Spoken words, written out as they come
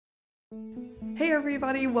Hey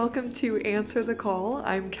everybody, welcome to Answer the Call.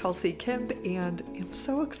 I'm Kelsey Kemp and I'm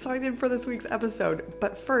so excited for this week's episode.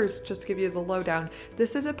 But first, just to give you the lowdown,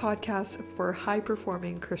 this is a podcast for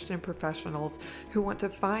high-performing Christian professionals who want to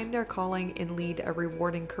find their calling and lead a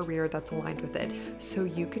rewarding career that's aligned with it, so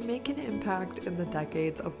you can make an impact in the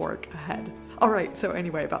decades of work ahead. Alright, so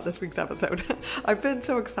anyway, about this week's episode. I've been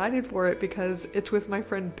so excited for it because it's with my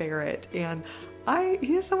friend Barrett, and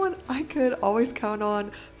he's someone I could always count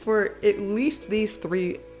on for at least these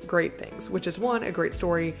three great things, which is one, a great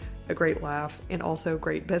story, a great laugh, and also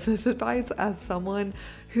great business advice as someone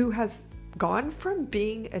who has gone from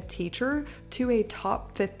being a teacher to a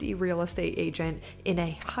top 50 real estate agent in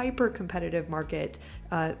a hyper competitive market,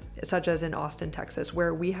 such as in Austin, Texas,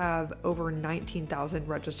 where we have over 19,000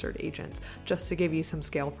 registered agents, just to give you some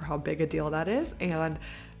scale for how big a deal that is and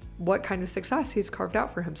what kind of success he's carved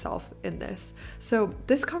out for himself in this. So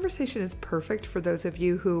this conversation is perfect for those of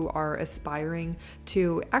you who are aspiring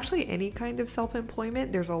to actually any kind of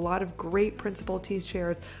self-employment. There's a lot of great principles he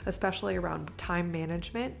shares, especially around time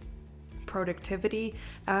management, productivity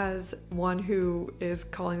as one who is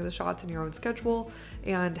calling the shots in your own schedule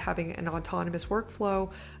and having an autonomous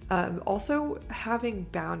workflow. Also having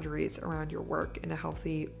boundaries around your work in a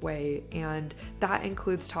healthy way. And that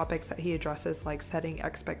includes topics that he addresses like setting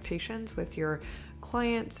expectations with your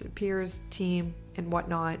clients, peers, team, and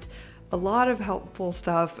whatnot. A lot of helpful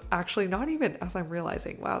stuff, actually, not even, as I'm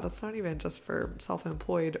realizing, wow, that's not even just for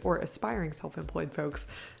self-employed or aspiring self-employed folks.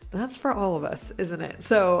 That's for all of us, isn't it?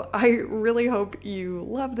 So I really hope you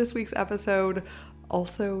love this week's episode.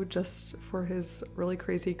 Also, just for his really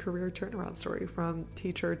crazy career turnaround story from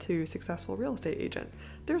teacher to successful real estate agent.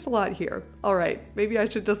 There's a lot here. All right, maybe I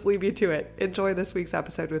should just leave you to it. Enjoy this week's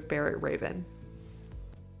episode with Barrett Raven.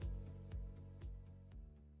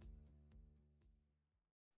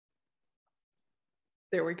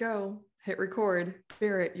 There we go. Hit record.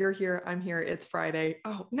 Barrett, you're here. I'm here. It's Friday.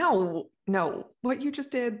 Oh, no. What you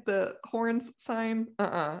just did, the horns sign.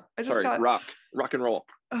 Sorry, rock and roll.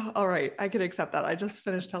 Oh, all right. I can accept that. I just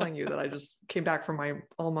finished telling you that I just came back from my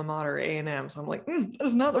alma mater, A&M. So I'm like, that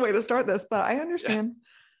is not the way to start this, but I understand.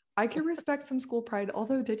 I can respect some school pride.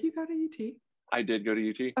 Although, did you go to UT? I did go to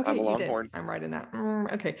UT. Okay, I'm a you did. Longhorn. I'm right in that.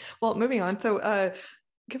 Okay. Well, moving on. So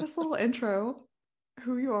give us a little intro,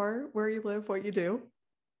 who you are, where you live, what you do.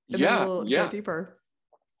 And then we'll go deeper.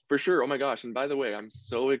 For sure. Oh my gosh. And by the way, I'm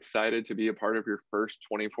so excited to be a part of your first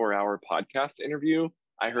 24-hour podcast interview.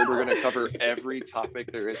 I heard we're going to cover every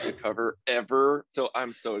topic there is to cover ever. So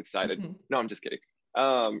I'm so excited. Mm-hmm. No, I'm just kidding.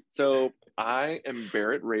 So I am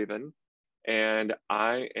Barrett Raven, and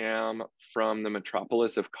I am from the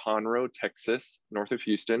metropolis of Conroe, Texas, north of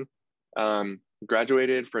Houston.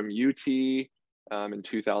 Graduated from UT in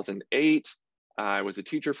 2008. I was a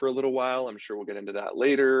teacher for a little while. I'm sure we'll get into that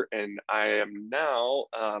later. And I am now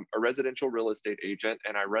a residential real estate agent,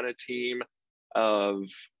 and I run a team of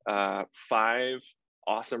 5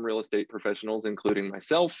 awesome real estate professionals, including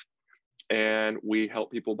myself. And we help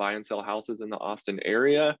people buy and sell houses in the Austin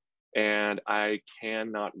area. And I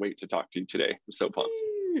cannot wait to talk to you today. I'm so pumped.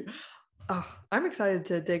 Oh, I'm excited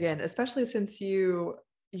to dig in, especially since you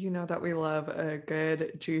know that we love a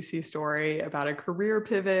good, juicy story about a career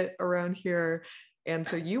pivot around here. And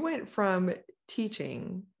so you went from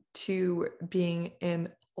teaching to being an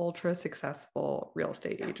ultra successful real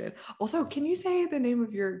estate agent. Also, can you say the name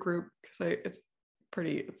of your group? Because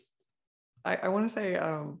I want to say,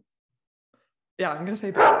 I'm going to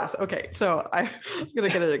say badass. Okay, so I'm going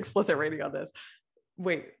to get an explicit rating on this.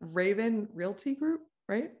 Wait, Raven Realty Group,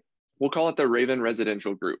 right? We'll call it the Raven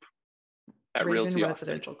Residential Group. At Raven Realty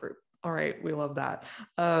Residential Austin. Group. All right, we love that.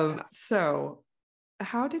 So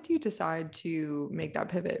how did you decide to make that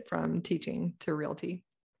pivot from teaching to real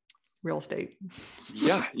estate?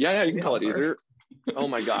 Yeah, you can call it either. Oh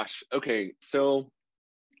my gosh. Okay, so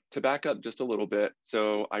to back up just a little bit.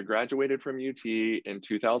 So I graduated from UT in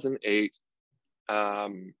 2008.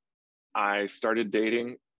 I started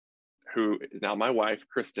dating who is now my wife,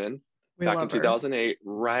 Kristen, back in 2008,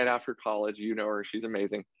 right after college. You know her, she's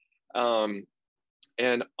amazing.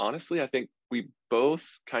 And honestly, I think we both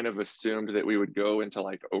kind of assumed that we would go into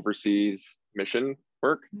like overseas mission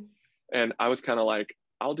work. And I was kind of like,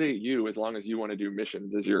 I'll date you as long as you want to do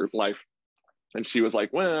missions as your life. And she was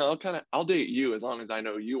like, well, I'll date you as long as I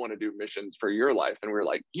know you want to do missions for your life. And we were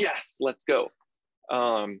like, yes, let's go.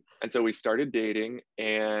 And so we started dating,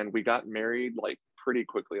 and we got married like pretty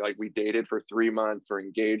quickly. Like we dated for 3 months, or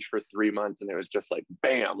engaged for 3 months, and it was just like,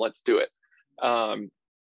 bam, let's do it.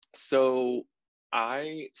 So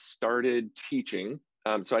I started teaching.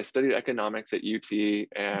 So I studied economics at UT,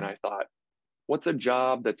 and I thought, what's a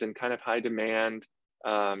job that's in kind of high demand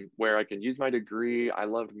where I can use my degree. I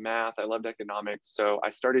loved math. I loved economics. So I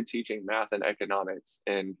started teaching math and economics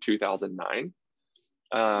in 2009,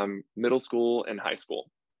 middle school and high school.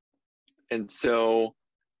 And so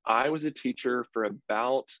I was a teacher for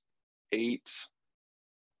about eight.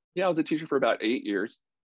 Yeah, I was a teacher for about 8 years.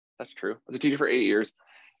 That's true. I was a teacher for 8 years.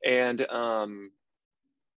 And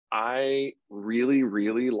I really,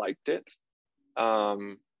 really liked it.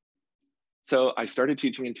 So I started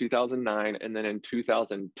teaching in 2009. And then in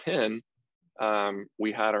 2010,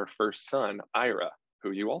 we had our first son, Ira,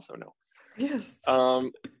 who you also know. Yes.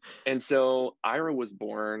 And so Ira was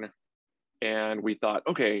born, and we thought,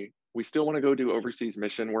 okay, we still want to go do overseas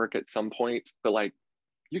mission work at some point, but like,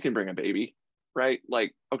 you can bring a baby, right?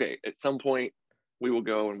 Like, okay, at some point we will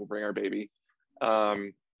go and we'll bring our baby.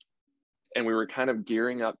 And we were kind of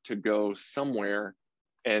gearing up to go somewhere.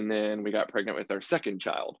 And then we got pregnant with our second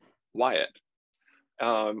child, Wyatt.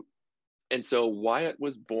 And so Wyatt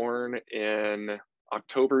was born in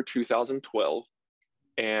October 2012.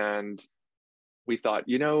 And we thought,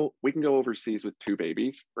 we can go overseas with 2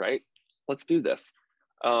 babies, right? Let's do this.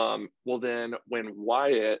 Well, then when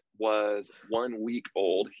Wyatt was 1 week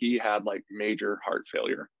old, he had like major heart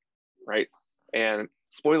failure, right? And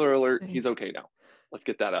spoiler alert, he's okay now. Let's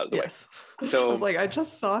get that out of the way. So I was like, I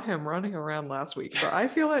just saw him running around last week. So I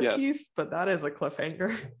feel at peace, but that is a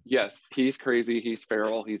cliffhanger. Yes, he's crazy. He's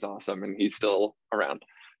feral. He's awesome. And he's still around.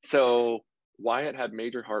 So Wyatt had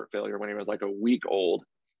major heart failure when he was like a week old.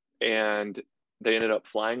 And they ended up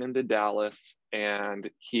flying him to Dallas, and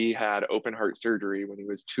he had open heart surgery when he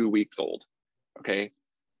was 2 weeks old. Okay.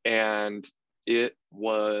 And it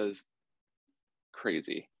was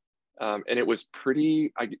crazy. And it was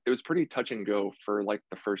pretty touch and go for like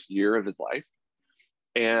the first year of his life.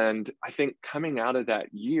 And I think coming out of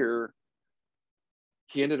that year,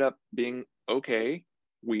 he ended up being okay.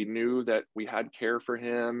 We knew that we had care for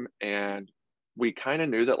him, and we kind of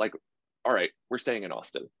knew that, like, all right, we're staying in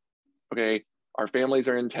Austin. Okay. Our families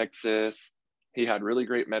are in Texas. He had really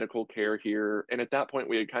great medical care here. And at that point,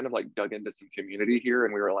 we had kind of like dug into some community here,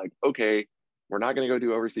 and we were like, okay, we're not going to go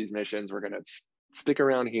do overseas missions. We're going to stick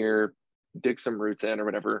around here, dig some roots in or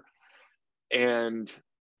whatever. And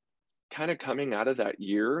kind of coming out of that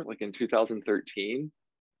year, like in 2013,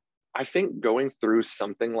 I think going through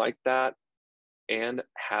something like that and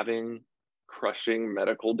having crushing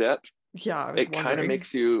medical debt, it kind of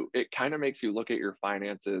makes you look at your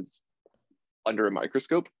finances under a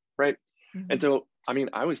microscope, right? Mm-hmm. And so, I mean,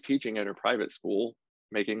 I was teaching at a private school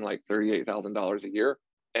making like $38,000 a year,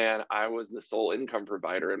 and I was the sole income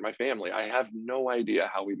provider in my family. I have no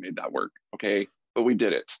idea how we made that work, okay? But we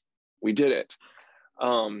did it.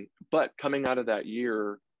 But coming out of that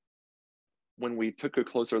year, when we took a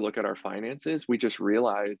closer look at our finances, we just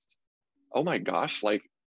realized, oh my gosh, like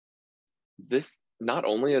this, not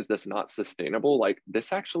only is this not sustainable, like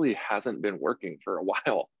this actually hasn't been working for a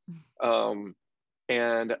while.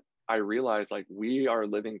 And I realized like we are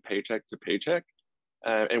living paycheck to paycheck,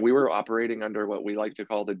 and we were operating under what we like to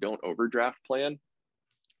call the don't overdraft plan.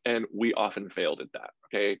 And we often failed at that.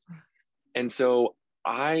 Okay. And so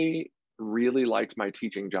I really liked my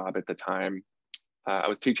teaching job at the time. I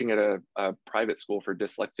was teaching at a private school for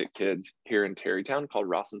dyslexic kids here in Terrytown called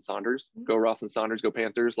Ross and Saunders. Go Ross and Saunders, go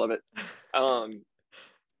Panthers, love it.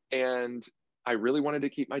 And I really wanted to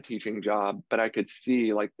keep my teaching job, but I could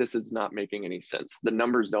see like this is not making any sense. The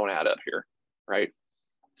numbers don't add up here, right?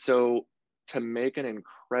 So to make an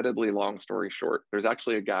incredibly long story short, there's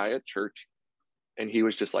actually a guy at church, and he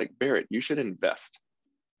was just like, Barrett, you should invest.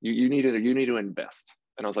 You need to invest.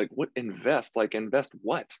 And I was like, what invest? Like invest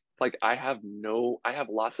what? Like I have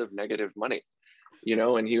lots of negative money,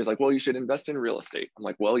 and he was like, well, you should invest in real estate. I'm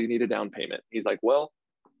like, well, you need a down payment. He's like, well,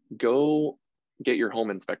 go get your home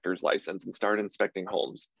inspector's license and start inspecting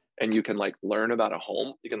homes. And you can like learn about a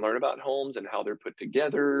home. You can learn about homes and how they're put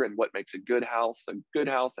together and what makes a good house, and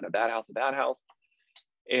a bad house.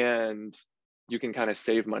 And you can kind of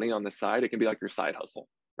save money on the side. It can be like your side hustle,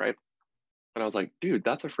 right? And I was like, dude,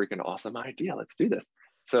 that's a freaking awesome idea. Let's do this.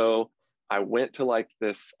 So I went to like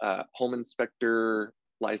this home inspector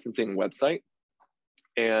licensing website.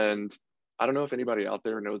 And I don't know if anybody out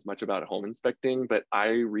there knows much about home inspecting, but I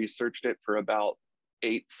researched it for about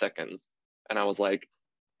 8 seconds. And I was like,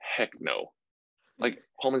 heck no. Like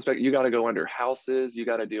home inspector, you got to go under houses. You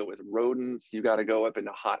got to deal with rodents. You got to go up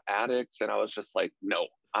into hot attics. And I was just like, no,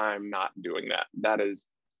 I'm not doing that.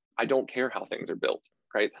 I don't care how things are built,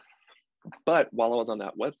 right? But while I was on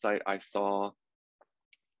that website, I saw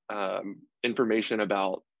information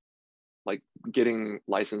about like getting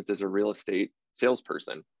licensed as a real estate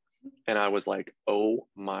salesperson. And I was like, oh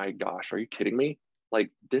my gosh, are you kidding me?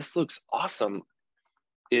 Like, this looks awesome.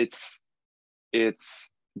 it's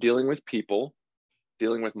dealing with people,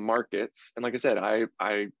 dealing with markets. And like I said, I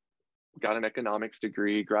got an economics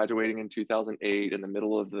degree, graduating in 2008 in the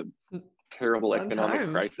middle of the terrible Fun economic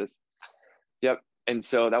time. crisis. Yep. And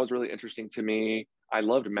so that was really interesting to me. I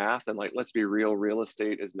loved math, and like, let's be real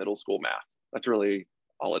estate is middle school math. That's really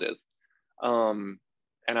all it is. Um,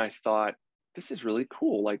 and I thought, this is really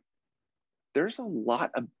cool. Like, there's a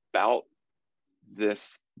lot about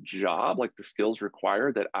this job, like the skills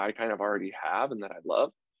required, that I kind of already have and that I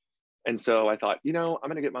love. And so I thought, I'm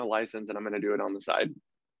going to get my license and I'm going to do it on the side.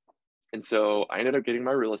 And so I ended up getting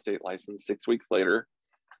my real estate license 6 weeks later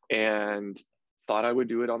and thought I would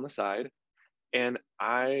do it on the side. And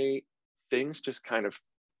things just kind of,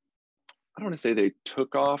 I don't want to say they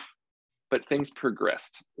took off, but things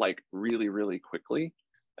progressed like really, really quickly,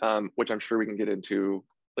 which I'm sure we can get into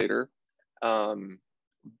later.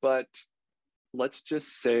 But let's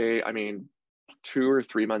just say, I mean, 2 or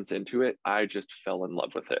 3 months into it, I just fell in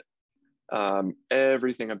love with it.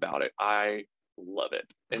 Everything about it, I love it.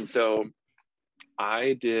 And so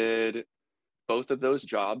I did both of those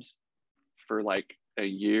jobs for like a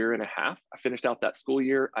year and a half. I finished out that school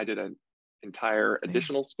year. I did an entire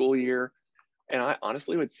additional school year. And I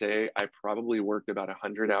honestly would say I probably worked about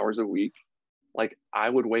 100 hours a week. Like, I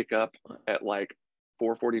would wake up at like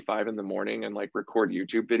 4:45 in the morning and like record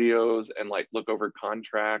YouTube videos and like look over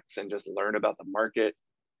contracts and just learn about the market.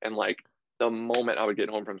 And like, the moment I would get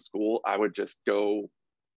home from school, I would just go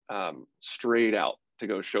straight out to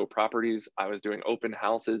go show properties. I was doing open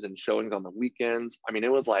houses and showings on the weekends. I mean,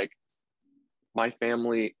 it was like my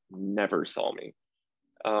family never saw me.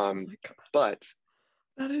 Oh my gosh. But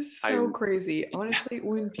That is so crazy. Honestly,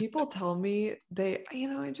 when people tell me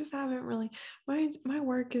I just haven't really, my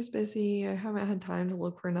work is busy. I haven't had time to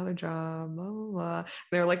look for another job, blah, blah, blah.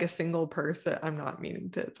 They're like a single person. I'm not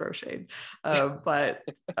meaning to throw shade, but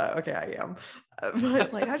okay, I am.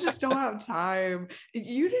 But like, I just don't have time.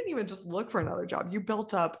 You didn't even just look for another job. You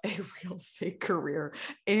built up a real estate career,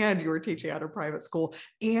 and you were teaching at a private school,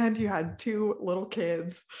 and you had 2 little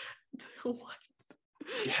kids. What?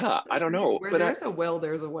 Yeah, I don't know. Where But there's a will,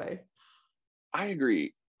 there's a way. I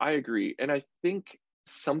agree. I agree. And I think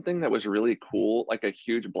something that was really cool, like a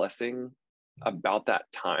huge blessing about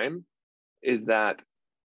that time, is that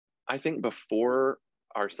I think before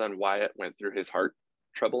our son Wyatt went through his heart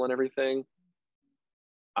trouble and everything,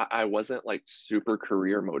 I wasn't like super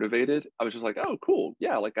career motivated. I was just like, oh, cool.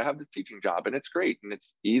 Yeah, like I have this teaching job and it's great and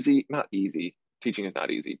it's easy. Not easy. Teaching is not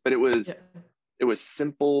easy, but it was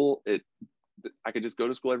simple. I could just go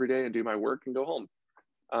to school every day and do my work and go home.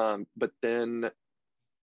 But then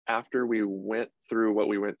after we went through what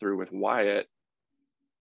we went through with Wyatt,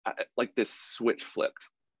 like this switch flipped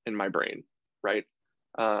in my brain, right?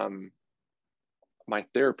 My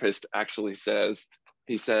therapist actually says,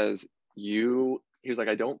 he was like,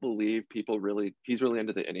 I don't believe he's really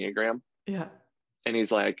into the Enneagram. Yeah. And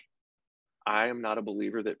he's like, I am not a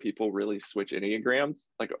believer that people really switch Enneagrams,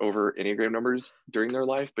 like over Enneagram numbers during their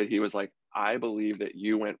life. But he was like, I believe that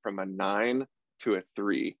you went from a 9 to a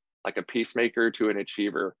 3, like a peacemaker to an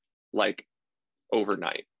achiever, like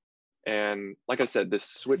overnight. And like I said, this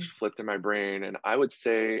switch flipped in my brain. And I would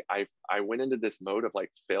say I went into this mode of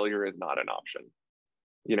like, failure is not an option,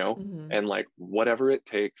 Mm-hmm. and like, whatever it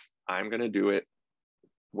takes, I'm going to do it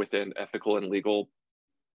within ethical and legal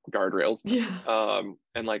guardrails. Yeah.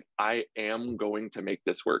 And like, I am going to make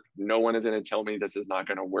this work. No one is going to tell me this is not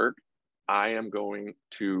going to work. I am going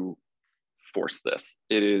to force this.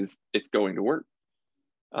 It's going to work.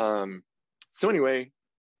 So anyway,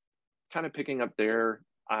 kind of picking up there,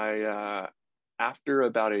 I after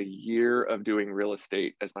about a year of doing real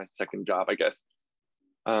estate as my second job, I guess,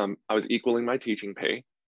 I was equaling my teaching pay.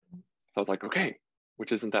 So I was like, okay,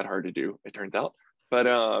 which isn't that hard to do, it turns out. But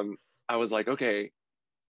I was like, okay,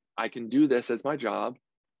 I can do this as my job.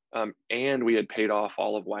 And we had paid off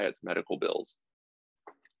all of Wyatt's medical bills.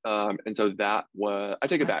 And so I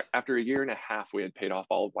take it back. After a year and a half, we had paid off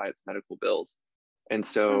all of Wyatt's medical bills. And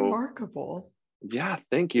That's so, remarkable. yeah,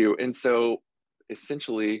 thank you. And so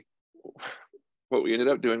essentially, what we ended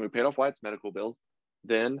up doing, we paid off Wyatt's medical bills.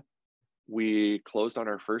 Then we closed on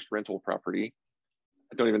our first rental property.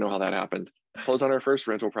 I don't even know how that happened. Closed on our first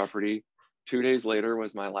rental property. 2 days later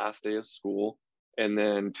was my last day of school. And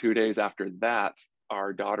then 2 days after that,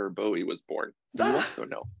 our daughter Bowie was born. You also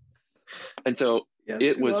know. And so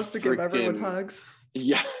she loves to give everyone hugs.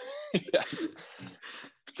 Yeah. Yes.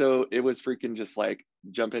 So it was freaking just like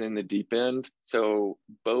jumping in the deep end. So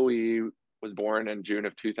Bowie was born in June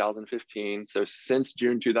of 2015. So since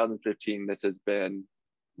June 2015, this has been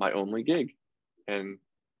my only gig. And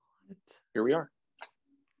here we are.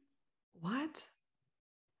 What?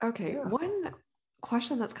 Okay, Yeah. one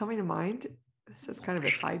question that's coming to mind, this is kind of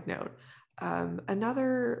a side note.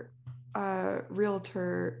 Another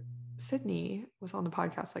realtor, Sydney, was on the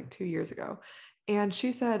podcast like 2 years ago, and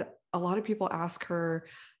she said a lot of people ask her,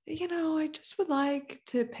 I just would like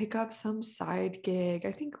to pick up some side gig.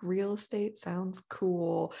 I think real estate sounds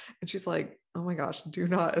cool. And she's like, oh my gosh, do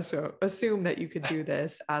not assume that you could do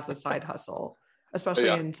this as a side hustle, especially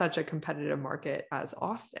Yeah. in such a competitive market as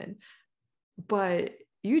Austin. But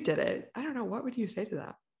you did it. I don't know. What would you say to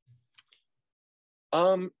that?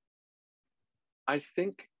 Um, I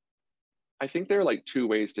think there are like two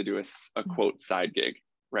ways to do a quote side gig,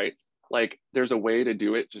 right? Like there's a way to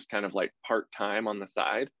do it just kind of like part-time on the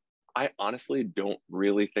side. I honestly don't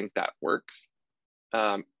really think that works.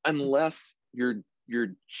 Unless you're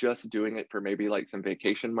just doing it for maybe like some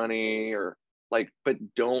vacation money or like, but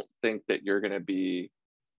don't think that you're going to be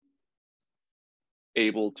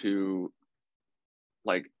able to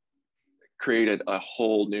like create a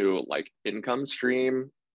whole new like income stream.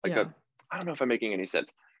 Like Yeah. I don't know if I'm making any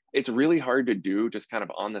sense. It's really hard to do just kind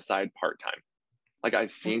of on the side part-time. Like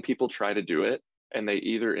I've seen people try to do it and they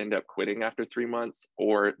either end up quitting after 3 months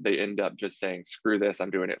or they end up just saying, screw this,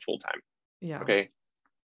 I'm doing it full time. Yeah. Okay.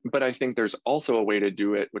 But I think there's also a way to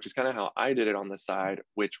do it, which is kind of how I did it on the side,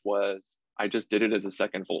 which was I just did it as a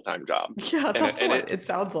second full-time job. Yeah, that's And what it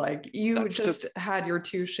sounds like. You that's just had your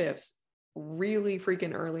two shifts really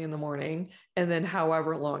freaking early in the morning and then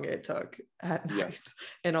however long it took at night yes,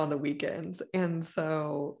 and on the weekends. And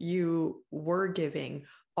so you were giving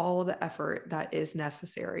all the effort that is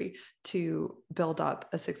necessary to build up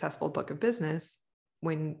a successful book of business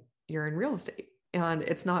when you're in real estate. And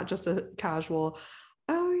it's not just a casual,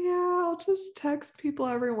 oh yeah, I'll just text people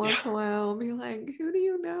every once yeah, in a while and be like, who do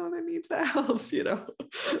you know that needs a house?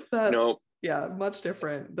 That, no, yeah, much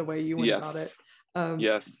different the way you went about yes, it. Um,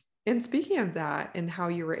 yes. and speaking of that and how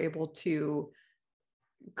you were able to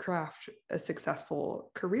craft a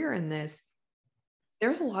successful career in this,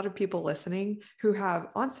 there's a lot of people listening who have,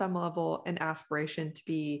 on some level, an aspiration to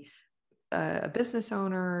be a business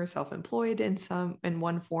owner, self-employed in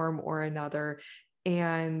one form or another.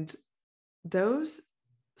 And those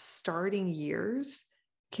starting years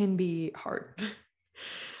can be hard.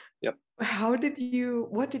 Yep. What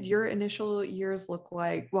did your initial years look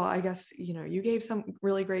like? Well, I guess, you gave some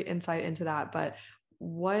really great insight into that, but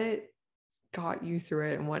what got you through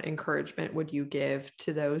it and what encouragement would you give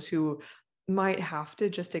to those who might have to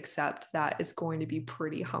just accept that it's going to be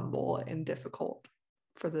pretty humble and difficult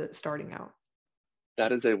for the starting out?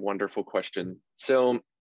 That is a wonderful question. So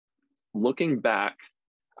looking back,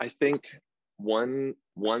 I think one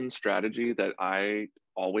strategy that I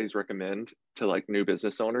always recommend to like new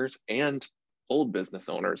business owners and old business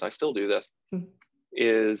owners, I still do this,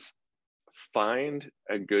 is find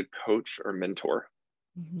a good coach or mentor,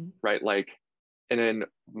 Mm-hmm. right? Like, and then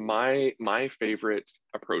my favorite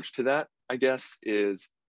approach to that, I guess, is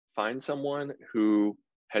find someone who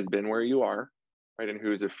has been where you are, right? And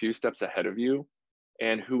who is a few steps ahead of you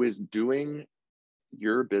and who is doing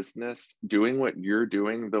your business, doing what you're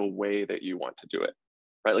doing the way that you want to do it,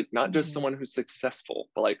 right? Like not just Mm-hmm. someone who's successful,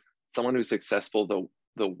 but like someone who's successful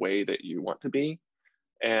the way that you want to be,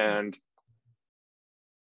 and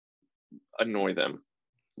annoy them,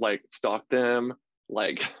 like stalk them,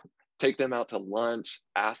 like take them out to lunch,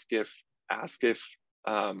 ask if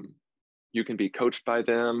you can be coached by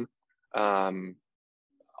them, um,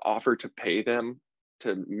 offer to pay them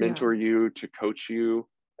to Yeah. mentor you, to coach you,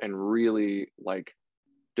 and really like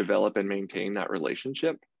develop and maintain that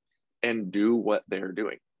relationship and do what they're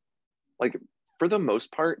doing. Like for the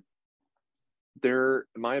most part,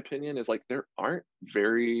 my opinion is like there aren't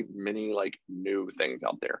very many like new things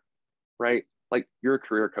out there, right? Like you're a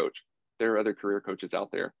career coach. There are other career coaches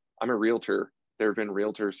out there. I'm a realtor. There have been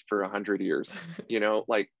realtors for 100 years.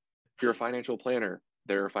 Like if you're a financial planner,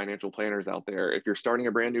 there are financial planners out there. If you're starting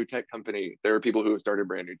a brand new tech company, there are people who have started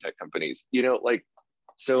brand new tech companies. Like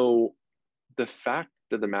so the fact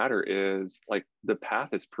of the matter is like the path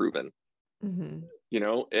is proven. Mm-hmm.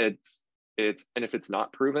 It's and if it's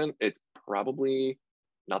not proven, it's probably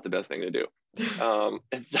not the best thing to do.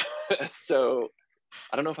 And so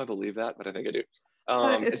I don't know if I believe that, but I think I do.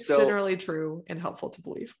 But And it's so generally true and helpful to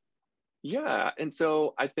believe. yeah, and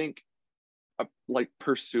so I think like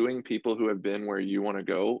pursuing people who have been where you want to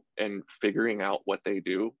go and figuring out what they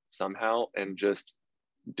do somehow and just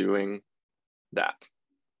doing that.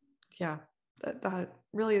 Yeah, that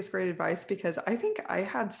really is great advice because I think I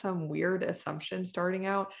had some weird assumption starting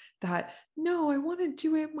out that no, I want to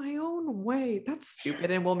do it my own way. That's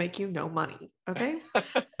stupid and will make you no money. Okay.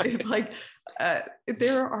 It's like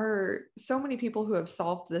there are so many people who have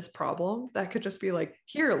solved this problem that could just be like,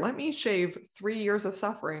 here, let me shave 3 years of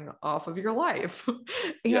suffering off of your life.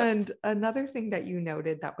 Yes. And another thing that you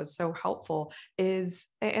noted that was so helpful is,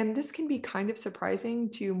 and this can be kind of surprising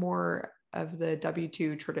to more of the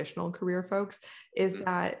W-2 traditional career folks, is Mm-hmm.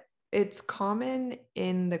 that it's common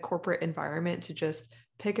in the corporate environment to just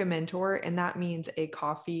pick a mentor, and that means a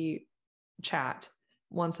coffee chat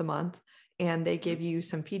once a month, and they give you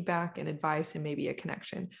some feedback and advice and maybe a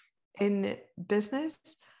connection. In business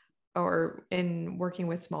or in working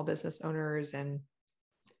with small business owners and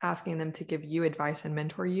asking them to give you advice and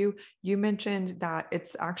mentor you, you mentioned that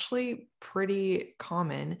it's actually pretty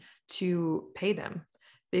common to pay them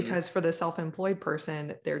Mm-hmm. because for the self-employed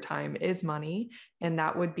person, their time is money, and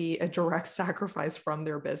that would be a direct sacrifice from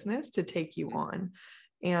their business to take you Mm-hmm. on.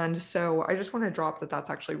 And so I just want to drop that that's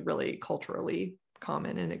actually really culturally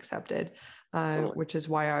common and accepted, Totally. which is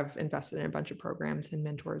why I've invested in a bunch of programs and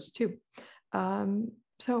mentors too.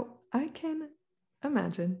 So I can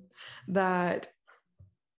imagine that,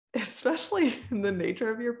 especially in the nature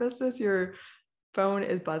of your business, your phone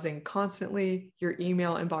is buzzing constantly, your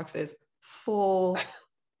email inbox is full.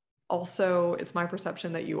 Also, it's my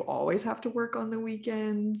perception that you always have to work on the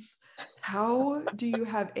weekends. How do you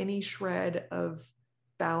have any shred of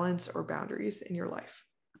balance or boundaries in your life?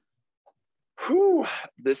 Whew.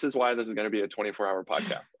 This is why this is going to be a 24-hour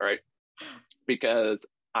podcast. All right. Because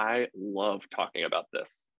I love talking about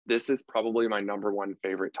this. This is probably my number one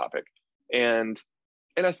favorite topic. And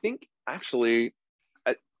I think actually,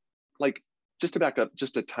 I, like, just to back up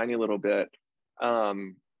just a tiny little bit,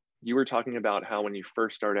 um, you were talking about how when you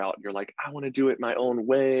first start out, you're like, I want to do it my own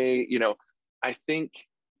way. I think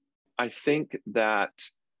that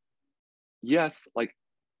yes, like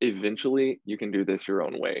eventually you can do this your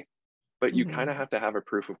own way, but you kind Mm-hmm. of have to have a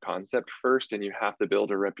proof of concept first, and you have to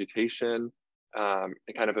build a reputation, and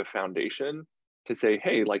kind of a foundation to say,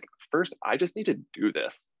 hey, like first, I just need to do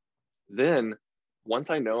this. Then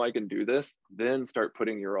once I know I can do this, then start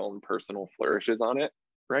putting your own personal flourishes on it.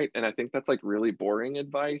 Right. And I think that's like really boring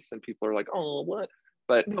advice. And people are like, oh, what?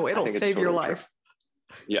 But No, I it'll think it's save your totally true. life.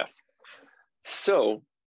 Yes. So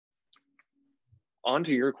on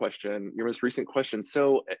to your question, your most recent question.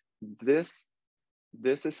 So this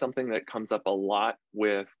this is something that comes up a lot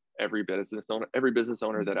with every business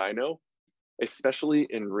owner that I know, especially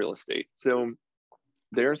in real estate. So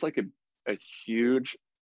there's like a huge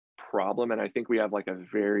problem, and I think we have like a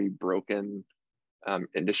very broken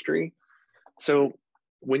industry. So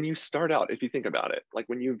when you start out, if you think about it, like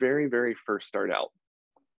when you very, very first start out,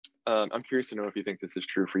 I'm curious to know if you think this is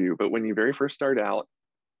true for you, but when you very first start out,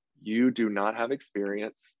 you do not have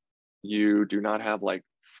experience. You do not have like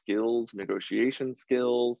skills, negotiation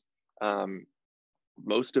skills. Um,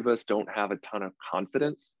 Most of us don't have a ton of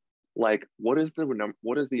confidence. Like, what is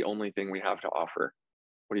the only thing we have to offer?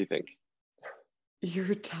 What do you think?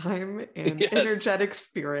 Your time and Yes, energetic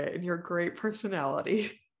spirit and your great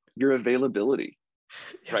personality. your availability,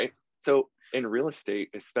 Yeah. right? So in real estate,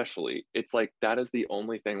 especially, it's like that is the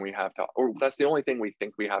only thing we have to, or that's the only thing we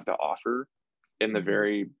think we have to offer in the Mhm.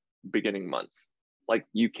 very beginning months. Like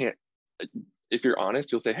you can't, if you're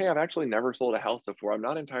honest, you'll say, hey, I've actually never sold a house before. I'm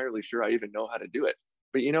not entirely sure I even know how to do it.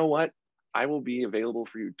 But you know what? I will be available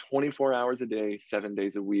for you 24 hours a day, 7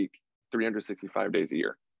 days a week, 365 days a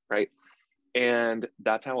year, right? And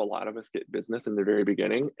that's how a lot of us get business in the very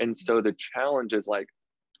beginning. And so the challenge is like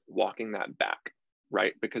walking that back,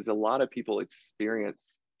 right? Because a lot of people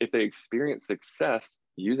if they experience success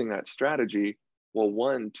using that strategy, well,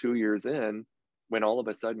 1, 2 years in, when all of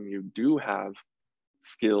a sudden you do have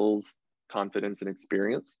skills, confidence, and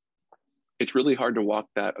experience, it's really hard to walk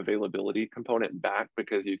that availability component back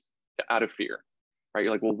because you, out of fear, right?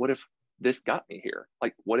 You're like, well, what if this got me here?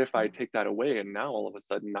 Like, what if I take that away and now all of a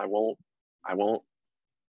sudden I won't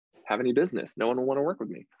have any business. No one will want to work with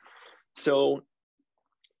me. So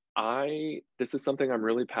this is something I'm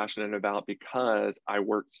really passionate about because I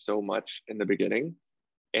worked so much in the beginning.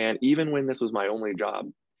 And even when this was my only job,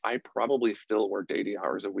 I probably still worked 80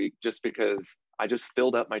 hours a week just because I just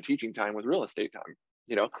filled up my teaching time with real estate time,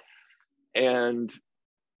 you know? And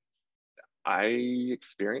I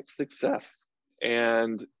experienced success.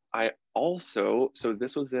 And I also, so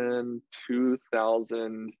this was in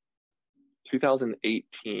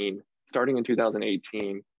 2018, starting in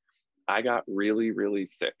 2018, I got really, really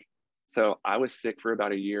sick. So I was sick for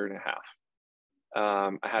about a year and a half.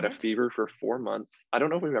 I had a What? fever for 4 months. I don't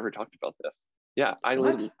know if we've ever talked about this. Yeah,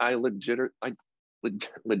 What? I legit,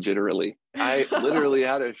 Legitimately. I literally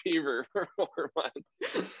had a fever for 4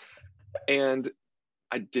 months. And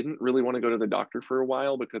I didn't really want to go to the doctor for a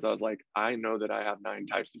while because I was like, I know that I have 9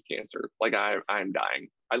 types of cancer. Like I'm dying.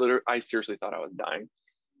 I seriously thought I was dying.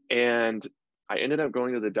 And I ended up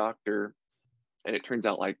going to the doctor, and it turns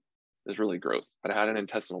out like it's really gross. But I had an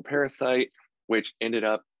intestinal parasite, which ended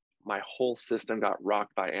up my whole system got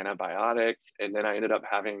rocked by antibiotics. And then I ended up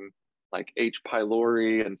having like H.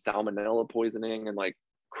 pylori and salmonella poisoning and like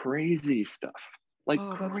crazy stuff. Like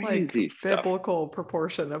Oh, that's like crazy stuff. biblical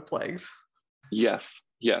proportion of plagues. Yes,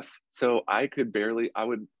 yes. So I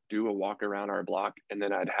would do a walk around our block and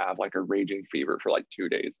then I'd have like a raging fever for like 2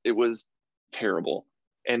 days. It was terrible.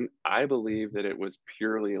 And I believe that it was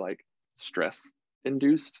purely like stress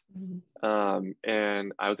induced.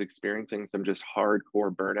 And I was experiencing some just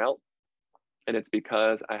hardcore burnout. And it's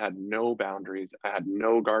because I had no boundaries, I had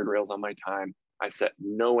no guardrails on my time, I set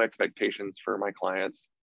no expectations for my clients,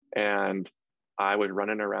 and I was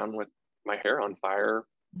running around with my hair on fire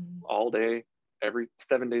all day, every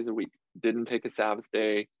 7 days a week. Didn't take a Sabbath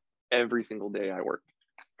day. Every single day I worked.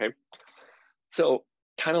 Okay. So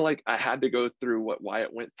kind of like I had to go through what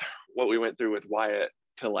we went through with Wyatt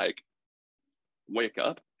to like wake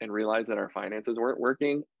up and realize that our finances weren't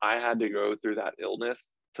working. I had to go through that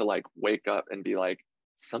illness to like wake up and be like,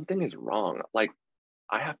 something is wrong. Like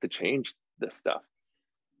I have to change this stuff.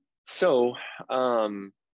 So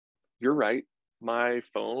you're right. My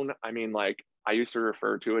phone, I mean, like I used to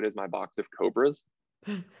refer to it as my box of cobras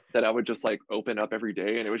that I would just like open up every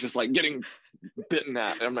day, and it was just like getting bitten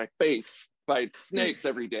at on my face by snakes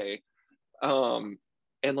every day. And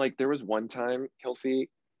like there was one time, Kelsey,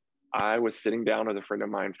 I was sitting down with a friend of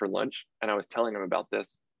mine for lunch and I was telling him about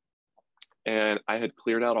this. And I had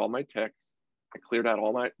cleared out all my texts, I cleared out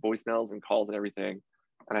all my voicemails and calls and everything.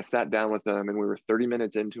 And I sat down with them and we were 30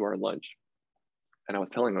 minutes into our lunch. And I was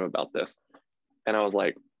telling him about this. And I was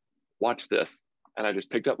like, watch this. And I just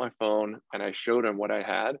picked up my phone and I showed him what I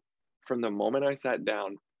had. From the moment I sat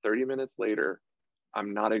down, 30 minutes later,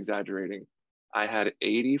 I'm not exaggerating, I had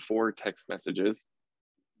 84 text messages.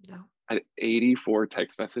 No. I had 84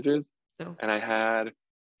 text messages. No. And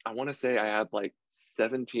I want to say I had like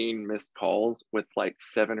 17 missed calls with like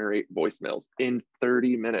 7 or 8 voicemails in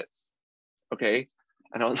 30 minutes. Okay.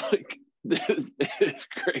 And I was like, this is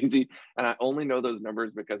crazy. And I only know those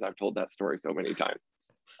numbers because I've told that story so many times.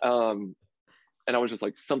 And I was just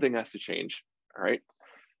like, something has to change. All right.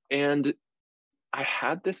 And I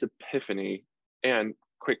had this epiphany, and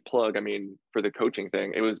quick plug, I mean, for the coaching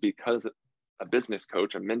thing, it was because a business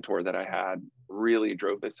coach, a mentor that I had really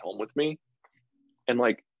drove this home with me. And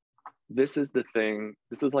like, this is the thing,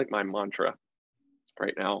 this is like my mantra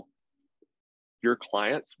right now. Your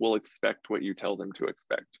clients will expect what you tell them to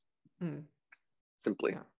expect.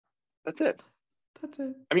 Simply. Yeah. That's it. That's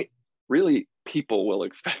it. I mean, really, people will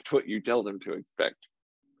expect what you tell them to expect,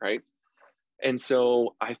 right? And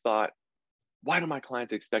so I thought, why do my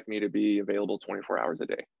clients expect me to be available 24 hours a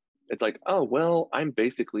day? It's like, oh, well, I'm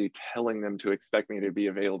basically telling them to expect me to be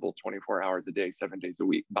available 24 hours a day, 7 days a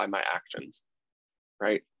week by my actions,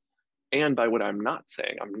 right? And by what I'm not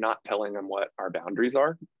saying. I'm not telling them what our boundaries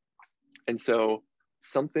are. And so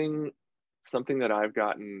something that I've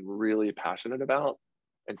gotten really passionate about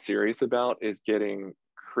and serious about is getting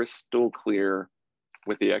crystal clear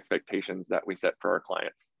with the expectations that we set for our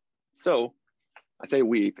clients. So I say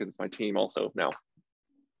we because it's my team also now.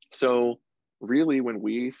 So really, when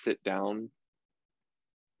we sit down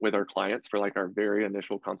with our clients for like our very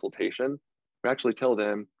initial consultation, we actually tell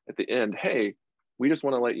them at the end, hey, we just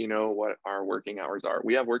want to let you know what our working hours are.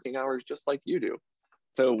 We have working hours just like you do.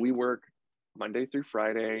 So we work Monday through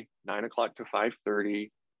Friday, 9 o'clock to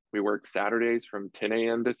 5:30. We work Saturdays from 10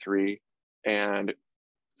 a.m. to 3, and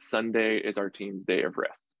Sunday is our team's day of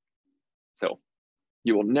rest. So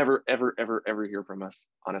you will never, ever, ever, ever hear from us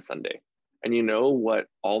on a Sunday. And you know what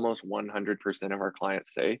almost 100% of our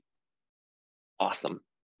clients say? Awesome.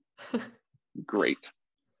 Great.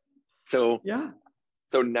 So yeah.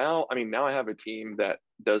 So now, I mean, now I have a team that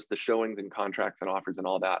does the showings and contracts and offers and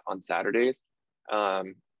all that on Saturdays. So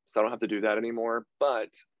I don't have to do that anymore, but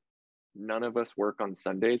none of us work on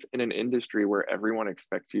Sundays in an industry where everyone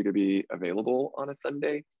expects you to be available on a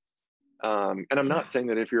Sunday. And I'm not saying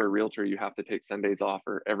that if you're a realtor, you have to take Sundays off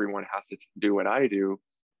or everyone has to do what I do,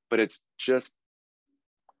 but it's just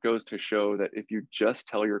goes to show that if you just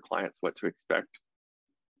tell your clients what to expect,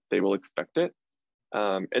 they will expect it.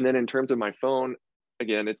 And then in terms of my phone,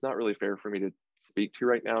 again, it's not really fair for me to speak to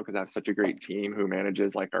right now because I have such a great team who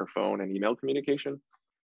manages like our phone and email communication.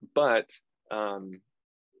 But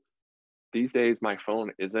these days, my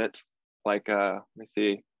phone isn't like, let me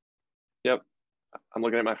see. Yep. I'm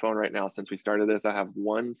looking at my phone right now. Since we started this, I have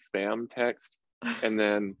one spam text and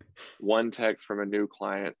then one text from a new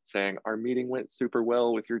client saying, our meeting went super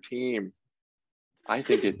well with your team. I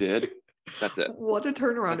think it did. That's it. What a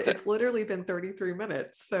turnaround. That's It's it. literally been 33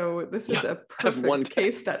 minutes. So this is Yeah. a I have one perfect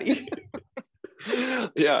case study.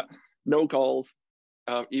 Yeah. No calls,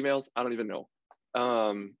 emails. I don't even know.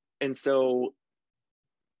 And so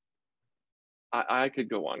I could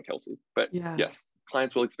go on, Kelsey, but Yeah. yes,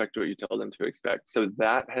 clients will expect what you tell them to expect. So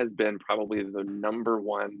that has been probably the number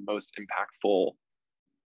one most impactful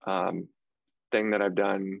um, thing that I've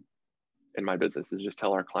done in my business is just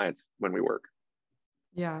tell our clients when we work.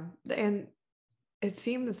 Yeah. And it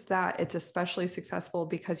seems that it's especially successful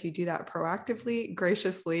because you do that proactively,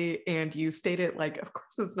 graciously, and you state it like, of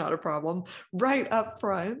course, it's not a problem right up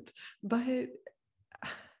front. But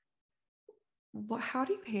how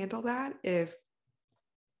do you handle that if,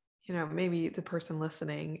 maybe the person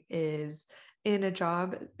listening is in a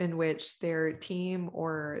job in which their team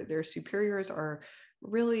or their superiors are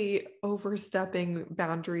really overstepping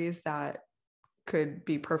boundaries that could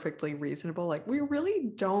be perfectly reasonable. Like, we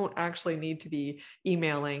really don't actually need to be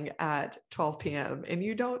emailing at 12 p.m. And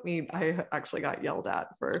you don't need, I actually got yelled at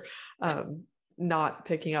for not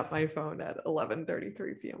picking up my phone at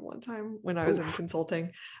 11:33 p.m. one time when I was in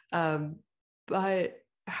consulting. But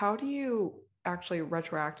how do you actually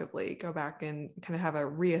retroactively go back and kind of have a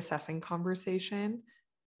reassessing conversation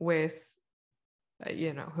with,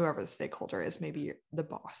 whoever the stakeholder is, maybe the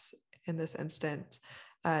boss in this instance?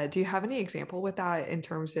 Do you have any example with that in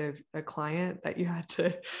terms of a client that you had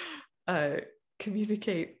to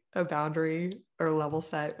communicate a boundary or level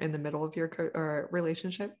set in the middle of your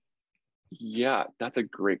relationship? Yeah, that's a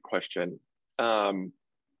great question. Um,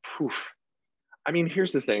 I mean,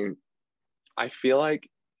 here's the thing. I feel like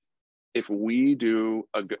if we do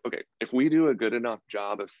a good enough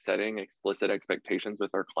job of setting explicit expectations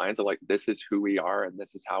with our clients of like, this is who we are and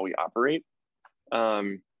this is how we operate,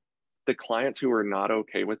 the clients who are not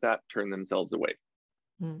okay with that turn themselves away.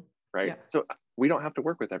 Right. Yeah. So we don't have to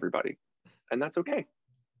work with everybody, and that's okay.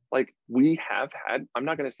 Like, we have had, I'm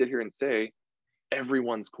not going to sit here and say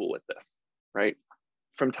everyone's cool with this, right?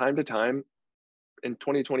 From time to time in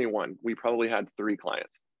 2021, we probably had 3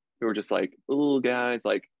 clients who were just like, oh, guys,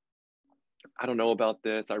 like, I don't know about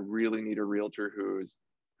this. I really need a realtor who's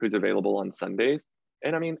available on Sundays.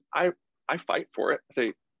 And I mean, I fight for it. I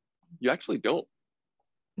say, you actually don't.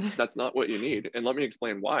 That's not what you need. And let me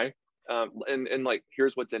explain why. And like,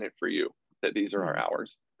 here's what's in it for you, that these are our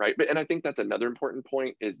hours, right? But and I think that's another important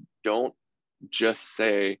point is, don't just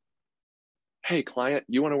say, hey, client,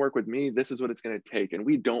 you want to work with me? This is what it's going to take. And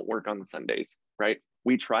we don't work on the Sundays, right?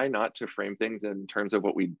 We try not to frame things in terms of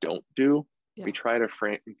what we don't do. Yeah. We try to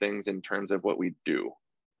frame things in terms of what we do.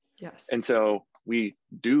 Yes. And so we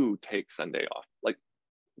do take Sunday off. Like,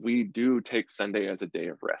 we do take Sunday as a day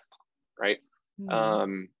of rest, right?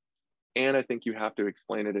 And I think you have to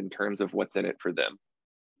explain it in terms of what's in it for them,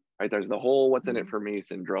 right? There's the whole what's in it for me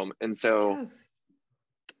syndrome. And so, yes.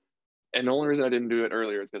 And the only reason I didn't do it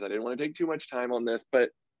earlier is because I didn't want to take too much time on this, but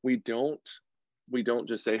we don't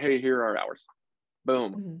just say, hey, here are our hours.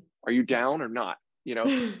 Boom. Are you down or not?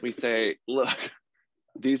 We say, look,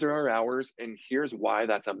 these are our hours, and here's why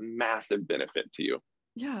that's a massive benefit to you.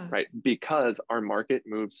 Yeah. Right. Because our market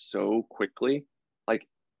moves so quickly. Like,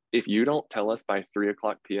 if you don't tell us by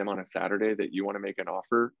 3:00 p.m. on a Saturday that you want to make an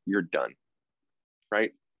offer, you're done.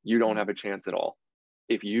 Right. You don't have a chance at all.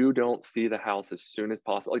 If you don't see the house as soon as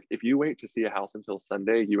possible, like, if you wait to see a house until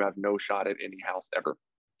Sunday, you have no shot at any house ever.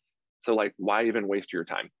 So, like, why even waste your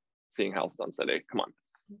time seeing houses on Sunday? Come on.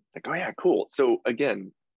 Like, oh yeah, cool. So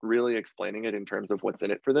again, really explaining it in terms of what's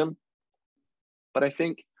in it for them. But I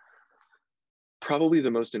think probably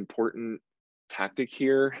the most important tactic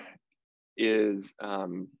here is,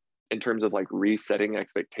 in terms of like resetting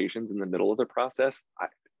expectations in the middle of the process.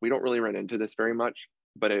 We don't really run into this very much,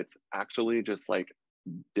 but it's actually just like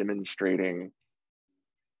demonstrating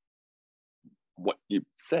what you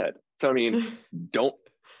said. So, I mean, don't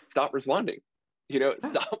stop responding,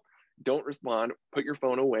 don't respond, put your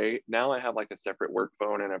phone away. Now I have like a separate work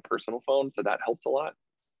phone and a personal phone, so that helps a lot.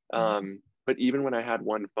 But even when I had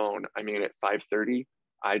one phone, I mean, at 5:30,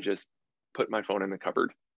 I just put my phone in the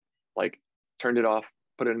cupboard, like, turned it off,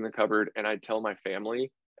 put it in the cupboard. And I'd tell my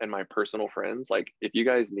family and my personal friends, like, if you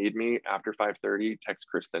guys need me after 5:30, text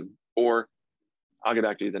Kristen, or I'll get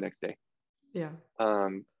back to you the next day. Yeah.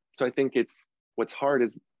 So I think what's hard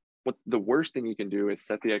is, what the worst thing you can do is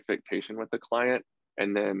set the expectation with the client,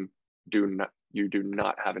 and then you do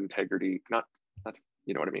not have integrity, that's,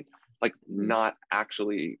 you know what I mean? Like, not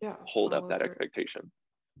actually hold up that expectation.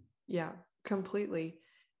 Yeah, completely.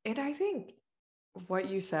 And I think what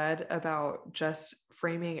you said about just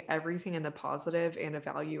framing everything in the positive and a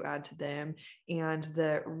value add to them, and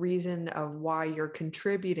the reason of why you're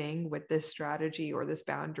contributing with this strategy or this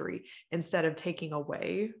boundary instead of taking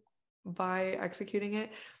away by executing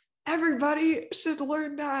it. Everybody should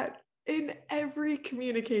learn that in every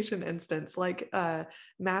communication instance. Like a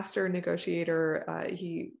master negotiator,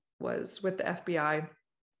 he was with the FBI,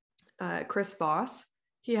 Chris Voss.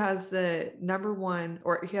 He has the number one,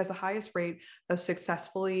 or he has the highest rate of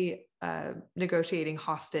successfully negotiating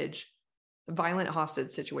violent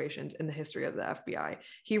hostage situations in the history of the FBI.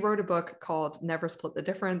 He wrote a book called Never Split the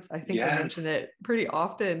Difference. I think I mention it pretty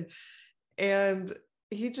often. And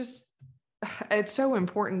it's so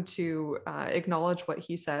important to acknowledge what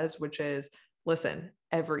he says, which is, listen,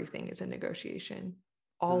 everything is a negotiation.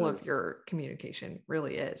 All of your communication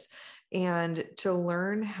really is. And to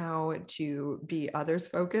learn how to be others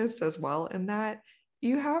focused as well in that,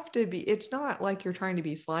 you have to be, it's not like you're trying to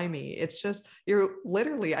be slimy. It's just, you're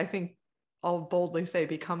literally, I think I'll boldly say,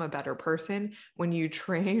 become a better person when you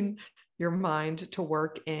train your mind to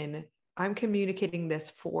work in, I'm communicating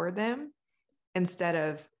this for them instead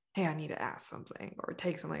of, hey, I need to ask something or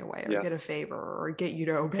take something away or get a favor or get you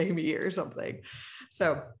to obey me or something.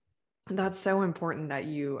 So that's so important that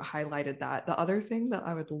you highlighted that. The other thing that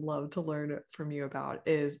I would love to learn from you about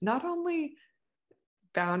is not only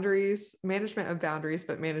management of boundaries,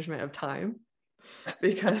 but management of time,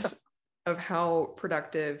 because of how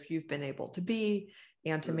productive you've been able to be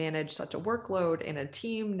and to manage such a workload and a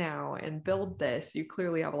team now and build this. You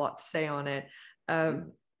clearly have a lot to say on it.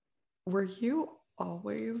 Were you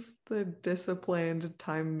always the disciplined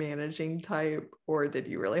time managing type, or did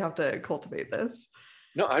you really have to cultivate this?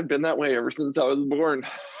 No, I've been that way ever since I was born.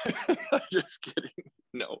 Just kidding.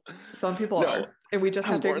 No. Some people are, and we just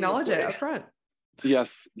have to acknowledge it up front.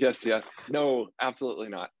 Yes. No, absolutely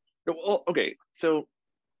not. Well, okay. So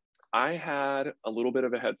I had a little bit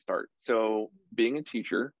of a head start. So being a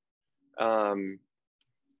teacher, you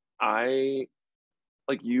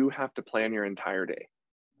have to plan your entire day,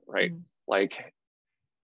 right?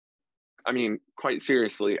 Quite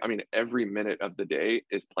seriously, every minute of the day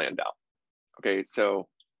is planned out. Okay, so,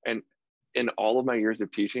 and in all of my years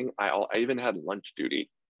of teaching, I even had lunch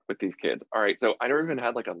duty with these kids. All right, so I never even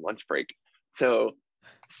had like a lunch break. So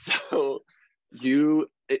it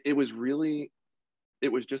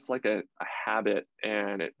was just like a habit,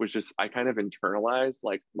 and it was just, I kind of internalized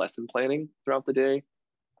like lesson planning throughout the day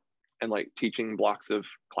and like teaching blocks of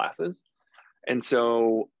classes. And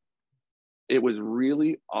so it was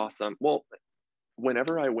really awesome. Well,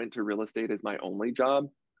 whenever I went to real estate as my only job,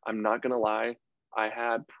 I'm not going to lie, I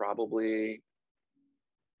had probably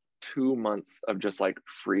 2 months of just like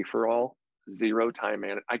free for all, zero time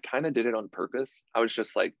man. I kind of did it on purpose. I was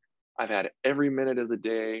just like, I've had every minute of the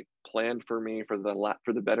day planned for me for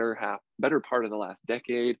the better part of the last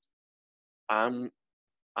decade. I'm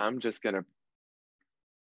just gonna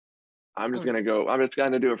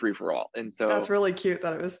do a free for all. And so that's really cute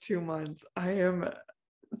that it was 2 months.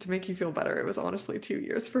 To make you feel better, it was honestly 2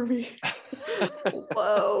 years for me.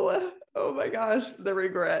 Whoa. Oh my gosh, the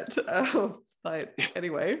regret. But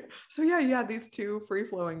anyway, so yeah, you had these 2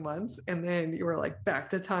 free-flowing months, and then you were like back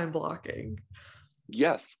to time blocking.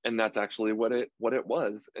 Yes, and that's actually what it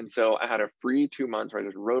was. And so I had a free 2 months where I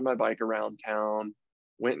just rode my bike around town,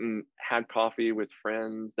 went and had coffee with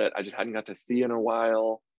friends that I just hadn't got to see in a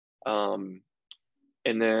while. And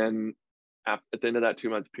then at the end of that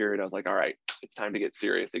 2-month period, I was like, all right, it's time to get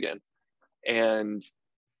serious again. And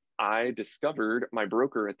I discovered my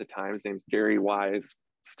broker at the time, his name's Gary Wise.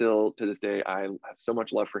 Still to this day, I have so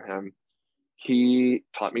much love for him. He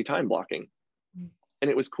taught me time blocking. And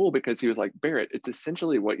it was cool because he was like, Barrett, it's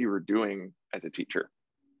essentially what you were doing as a teacher.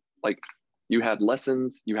 Like, you had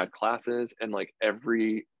lessons, you had classes, and like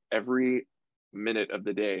every minute of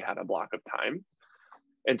the day had a block of time.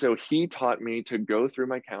 And so he taught me to go through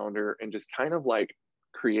my calendar and just kind of like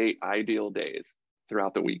create ideal days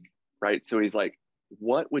throughout the week, right? So he's like,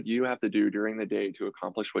 what would you have to do during the day to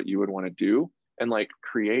accomplish what you would want to do? And like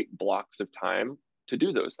create blocks of time to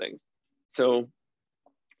do those things. So,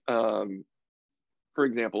 for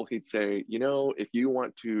example, he'd say, if you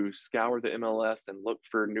want to scour the MLS and look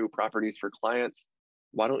for new properties for clients,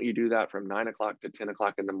 why don't you do that from 9 o'clock to 10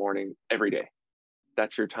 o'clock in the morning every day?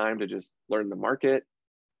 That's your time to just learn the market,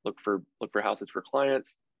 look for houses for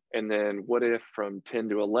clients. And then what if from 10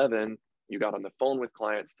 to 11, you got on the phone with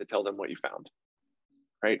clients to tell them what you found,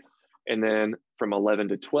 right? And then from 11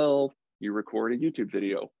 to 12, you record a YouTube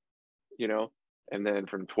video, and then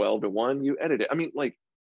from 12 to 1, you edit it.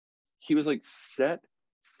 He was like, set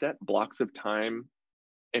blocks of time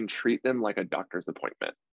and treat them like a doctor's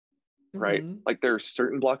appointment. right? Hmm. Like there are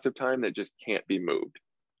certain blocks of time that just can't be moved.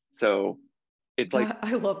 So it's like, That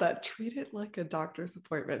I love that. Treat it like a doctor's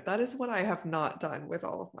appointment. That is what I have not done with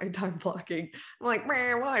all of my time blocking. I'm like,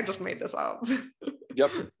 man, well, I just made this up.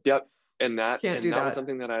 yep, yep. Can't And do that was that.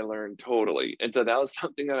 something that I learned totally. And so that was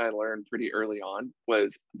something that I learned pretty early on,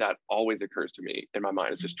 was that always occurs to me in my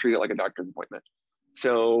mind, is just treat it like a doctor's appointment.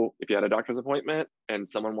 So if you had a doctor's appointment and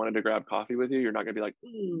someone wanted to grab coffee with you, you're not going to be like,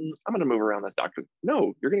 I'm going to move around this doctor.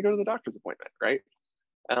 No, you're going to go to the doctor's appointment, right?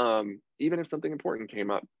 Even if something important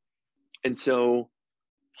came up. And so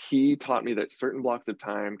he taught me that certain blocks of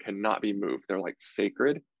time cannot be moved. They're like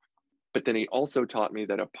sacred. But then he also taught me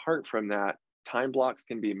that apart from that, time blocks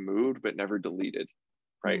can be moved but never deleted,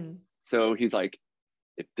 right? Mm. So he's like,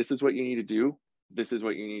 if this is what you need to do, this is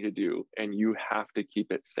what you need to do, and you have to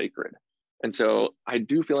keep it sacred. And so I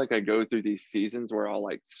do feel like I go through these seasons where I'll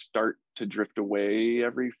like start to drift away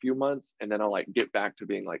every few months, and then I'll like get back to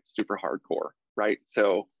being like super hardcore, right?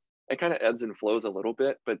 So it kind of ebbs and flows a little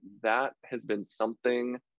bit, but that's been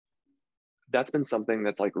something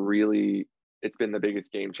that's like really, it's been the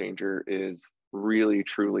biggest game changer, is really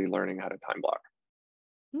truly learning how to time block.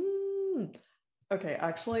 Mm. Okay,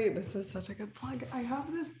 actually, this is such a good plug. I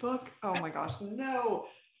have this book. Oh my gosh, no,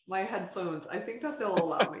 my headphones. I think that they'll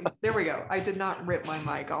allow me. There we go. I did not rip my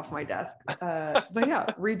mic off my desk. But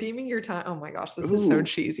yeah, redeeming your time. Oh my gosh, this is so Ooh,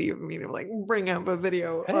 cheesy of me to like bring up a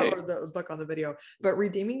video hey, or the book on the video. But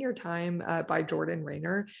Redeeming Your Time by Jordan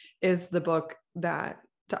Rayner is the book that,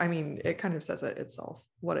 I mean, it kind of says it itself,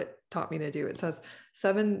 what it taught me to do. It says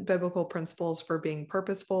 7 biblical principles for being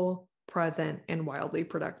purposeful, present, and wildly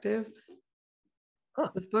productive. huh,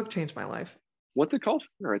 This book changed my life. what's it called?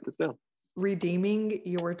 I'll write this down. Redeeming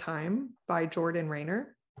Your Time by Jordan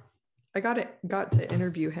Rayner. I got to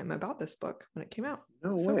interview him about this book when it came out.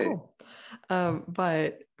 No So way. cool.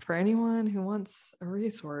 But for anyone who wants a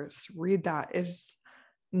resource, read that. It's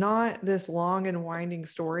not this long and winding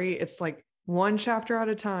story. It's like one chapter at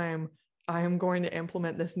a time. I am going to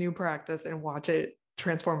implement this new practice and watch it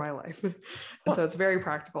transform my life. And Huh. so it's very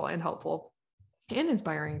practical and helpful and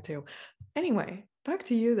inspiring too. Anyway, back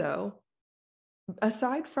to you though.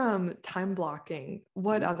 Aside from time blocking,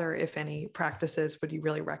 what other, if any, practices would you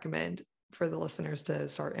really recommend for the listeners to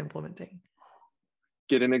start implementing?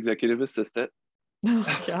 Get an executive assistant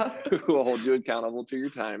Yeah. who will hold you accountable to your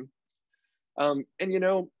time. And you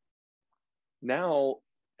know, now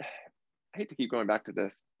I hate to keep going back to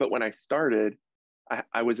this, but when I started,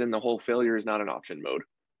 I was in the whole failure is not an option mode,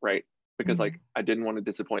 right? Because Mm. like I didn't want to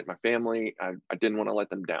disappoint my family. I didn't want to let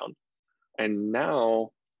them down. And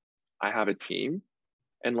now I have a team,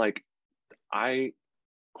 and like I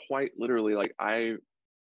quite literally like I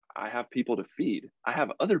have people to feed. I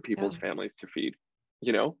have other Yeah. people's families to feed,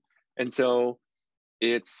 you know? And so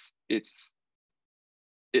it's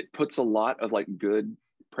it puts a lot of like good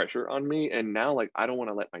pressure on me. And now like I don't want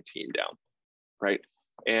to let my team down, right?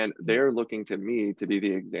 And they're looking to me to be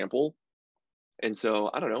the example. And so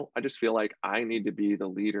I don't know, I just feel like I need to be the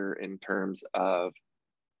leader in terms of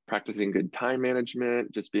practicing good time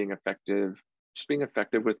management, just being effective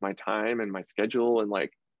with my time and my schedule. And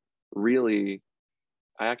like really,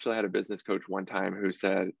 I actually had a business coach one time who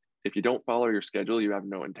said, if you don't follow your schedule, you have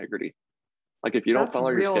no integrity. Like if you don't That's follow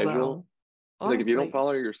your real schedule, though. like if you don't Honestly.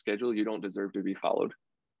 follow your schedule, you don't deserve to be followed.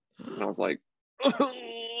 And I was like,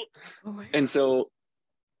 Oh my and gosh.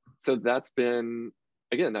 so that's been,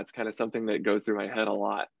 again, that's kind of something that goes through my head a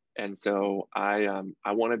lot. And so I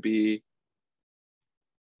want to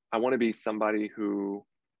be somebody who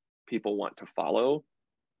people want to follow.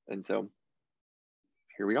 And so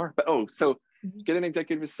here we are. But so Mhm. get an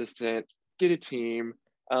executive assistant, get a team.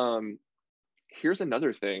 Um, Here's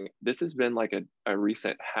another thing. This has been like a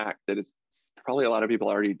recent hack that is probably a lot of people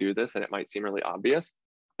already do this and it might seem really obvious.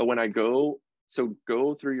 But when I go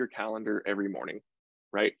through your calendar every morning,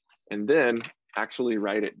 right? And then actually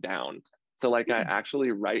write it down. So like I Hmm.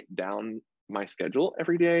 actually write down my schedule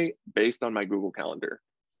every day based on my Google Calendar.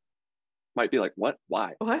 Might be like, what?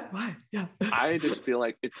 Why? What? Why? Yeah. I just feel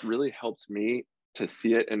like it's really helps me to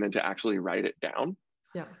see it and then to actually write it down.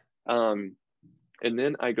 Yeah. Um, and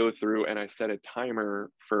then I go through and I set a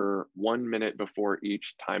timer for 1 minute before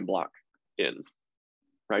each time block ends,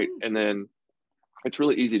 right? Mm. And then it's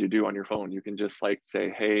really easy to do on your phone. You can just like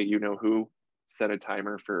say, hey, you know who, set a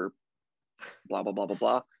timer for blah, blah, blah, blah,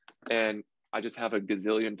 blah. And I just have a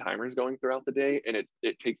gazillion timers going throughout the day. And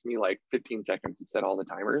it takes me like 15 seconds to set all the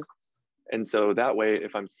timers. And so that way,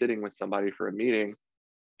 if I'm sitting with somebody for a meeting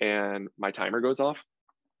and my timer goes off,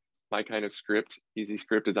 my kind of easy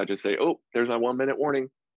script is I just say, oh, there's my 1 minute warning.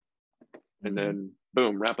 And Mhm. then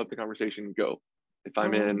boom, wrap up the conversation, go. If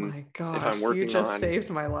I'm Oh in, my if I'm gosh, you working just on, saved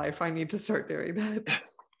my life. I need to start doing that.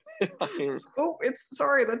 I'm, Oh, it's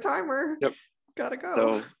sorry, the timer. yep. Gotta go.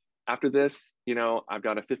 So after this, I've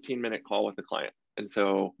got a 15-minute call with the client. And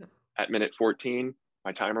so at minute 14,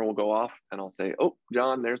 my timer will go off and I'll say, "Oh,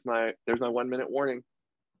 John, there's my 1 minute warning,"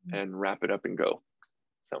 and wrap it up and go.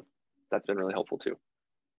 So that's been really helpful too.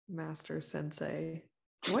 Master Sensei,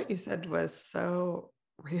 what you said was so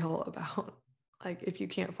real about like if you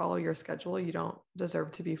can't follow your schedule, you don't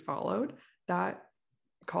deserve to be followed. That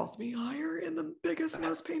calls me higher in the biggest,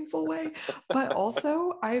 most painful way. But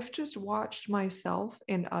also, I've just watched myself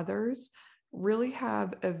and others really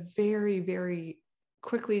have a very, very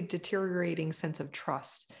quickly deteriorating sense of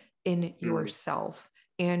trust in yourself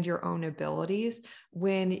and your own abilities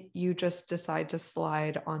when you just decide to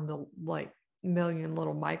slide on the like million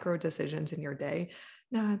little micro decisions in your day.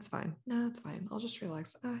 No, it's fine. No, it's fine. I'll just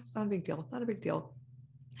relax. It's not a big deal. Not a big deal.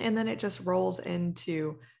 And then it just rolls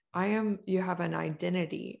into you have an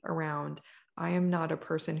identity around, I am not a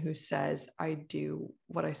person who says I do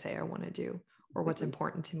what I say I want to do or what's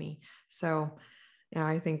important to me. So, yeah,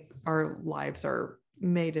 I think our lives are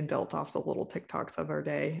made and built off the little TikToks of our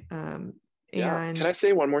day. Yeah. And Can I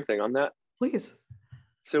say one more thing on that? please.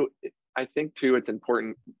 So I think too, it's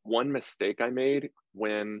important. One mistake I made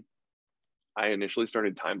when I initially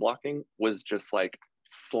started time blocking was just like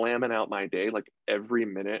slamming out my day, like every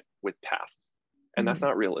minute with tasks. And that's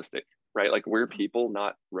not realistic, right? Like we're people,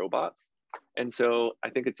 not robots. And so I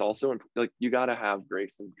think it's also like you got to have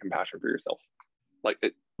grace and compassion for yourself. Like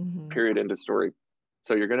it, period, end of story.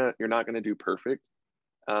 So you're not gonna do perfect.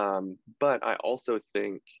 But I also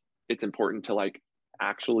think it's important to like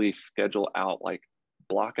actually schedule out, like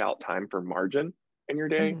block out time for margin in your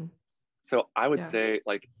day. So I would say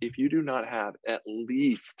like if you do not have at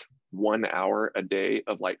least 1 hour a day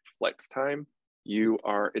of like flex time,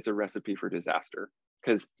 it's a recipe for disaster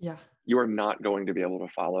because you are not going to be able to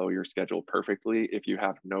follow your schedule perfectly if you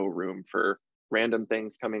have no room for random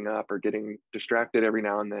things coming up or getting distracted every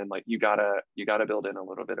now and then. Like you gotta build in a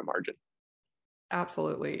little bit of margin.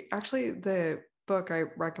 Absolutely. Actually, the book I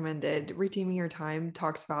recommended, Redeeming Your Time,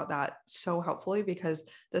 talks about that so helpfully because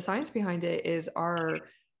the science behind it is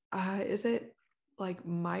it like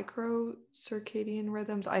micro circadian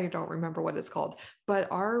rhythms? I don't remember what it's called,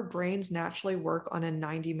 but our brains naturally work on a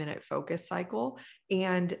 90-minute focus cycle.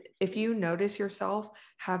 And if you notice yourself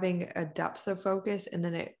having a depth of focus and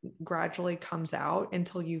then it gradually comes out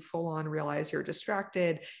until you full on realize you're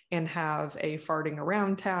distracted and have a farting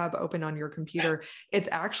around tab open on your computer, it's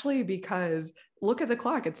actually because look at the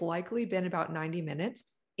clock. It's likely been about 90 minutes.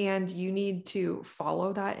 And you need to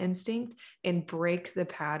follow that instinct and break the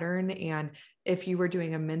pattern. And if you were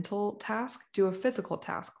doing a mental task, do a physical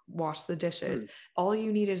task, wash the dishes. All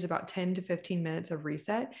you need is about 10 to 15 minutes of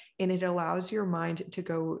reset. And it allows your mind to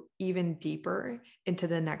go even deeper into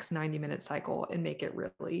the next 90-minute cycle and make it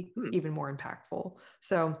really even more impactful.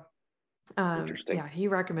 So, he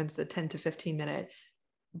recommends the 10 to 15-minute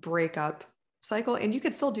breakup cycle. And you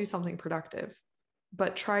could still do something productive,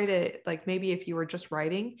 but try to like maybe if you were just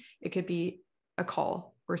writing, it could be a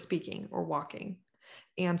call or speaking or walking.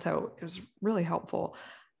 And so it was really helpful.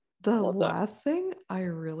 The last thing I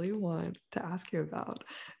really want to ask you about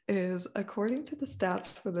is according to the stats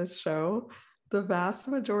for this show, the vast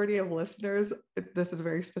majority of listeners, this is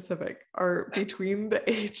very specific, are between the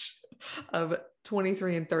age of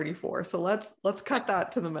 23 and 34. So let's cut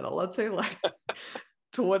that to the middle. Let's say like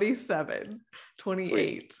 27,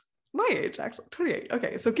 28. My age, actually, 28.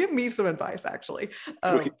 Okay, so give me some advice, actually.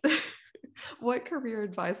 What career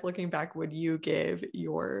advice, looking back, would you give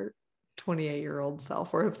your 28-year-old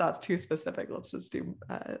self? Or if that's too specific, let's just do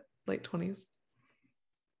late 20s.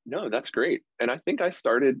 No, that's great. And I think I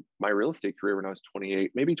started my real estate career when I was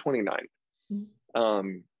 28, maybe 29.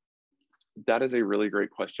 That is a really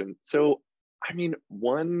great question. So, I mean,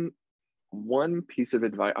 one piece of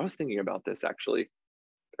advice, I was thinking about this actually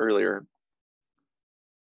earlier.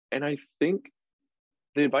 And I think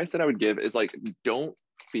the advice that I would give is like, don't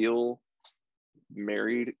feel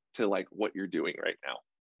married to like what you're doing right now.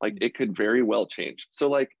 Like it could very well change. So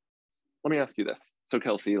like, let me ask you this. So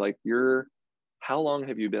Kelsey, like how long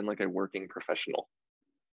have you been like a working professional?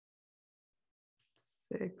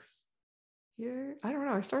 6 years. I don't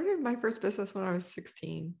know. I started my first business when I was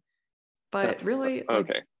 16, but really like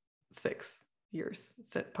okay. 6 years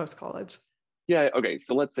post college. Yeah. Okay.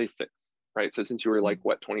 So let's say 6, right? So since you were like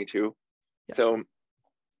what, 22? Yes. So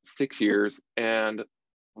 6 years. And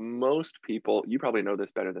most people, you probably know this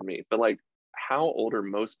better than me, but like how old are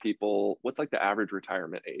most people? What's like the average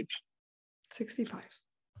retirement age? 65.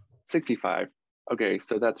 65. Okay.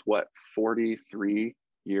 So that's what, 43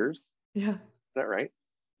 years? Yeah. that right?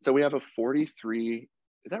 So we have a 43,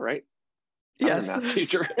 is that right? Yes. I'm a math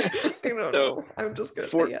teacher. I don't know. I'm just going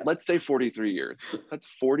to say yes. Let's say 43 years. That's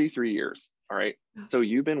 43 years. All right. So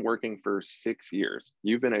you've been working for 6 years.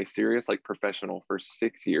 You've been a serious like professional for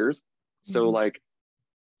 6 years. So like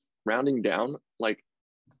rounding down, like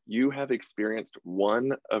you have experienced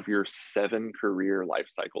one of your 7 career life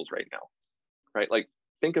cycles right now, right? Like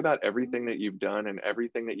think about everything that you've done and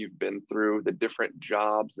everything that you've been through, the different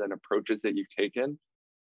jobs and approaches that you've taken.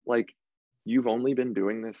 Like you've only been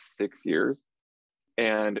doing this 6 years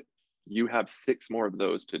and you have 6 more of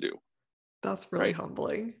those to do. That's really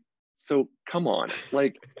humbling. So come on,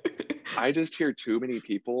 like I just hear too many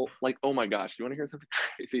people like, oh my gosh, you want to hear something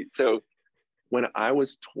crazy? So when I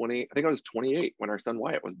was 20, I think I was 28 when our son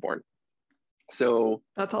Wyatt was born. So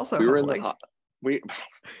that's also we were humbling.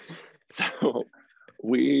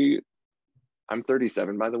 I'm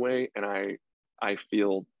 37 by the way, and I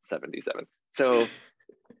feel 77. So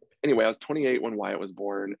anyway, I was 28 when Wyatt was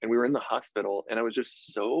born, and we were in the hospital, and I was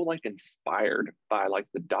just so like inspired by like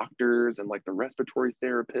the doctors and like the respiratory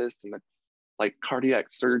therapists and the like cardiac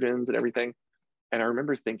surgeons and everything. And I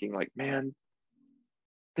remember thinking like, man,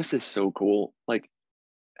 this is so cool. Like,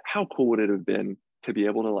 how cool would it have been to be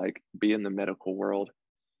able to like be in the medical world?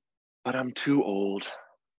 But I'm too old,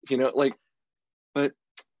 you know, like, but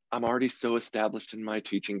I'm already so established in my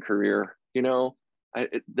teaching career, you know,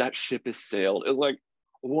 that ship has sailed. It's like,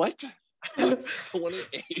 what? I was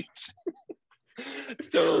 28.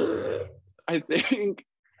 So I think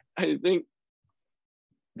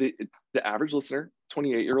the average listener,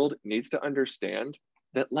 28-year-old, needs to understand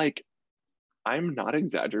that like I'm not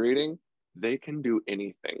exaggerating. They can do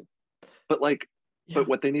anything. But like, but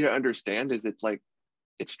what they need to understand is it's like,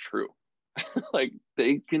 it's true. Like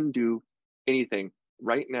they can do anything.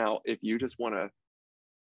 Right now, if you just want to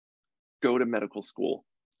go to medical school,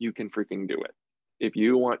 you can freaking do it. If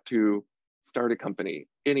you want to start a company,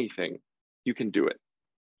 anything, you can do it.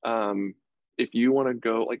 If you want to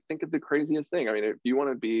go, like, think of the craziest thing. I mean, if you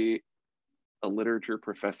want to be a literature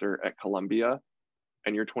professor at Columbia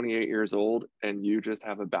and you're 28 years old and you just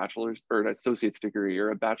have a bachelor's or an associate's degree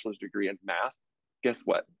or a bachelor's degree in math, guess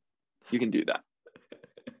what? You can do that.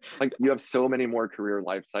 Like you have so many more career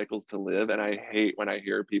life cycles to live. And I hate when I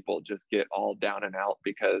hear people just get all down and out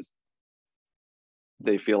because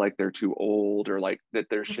they feel like they're too old or like that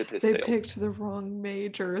their ship has sailed. They picked the wrong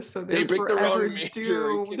major, so they picked the wrong major. Doomed.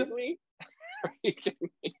 Are you kidding me? Are you kidding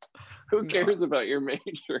me? Who cares about your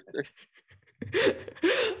major?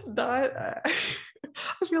 That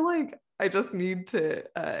I feel like I just need to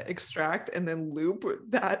extract and then loop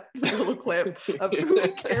that little clip of who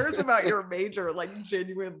cares about your major, like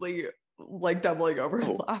genuinely like doubling over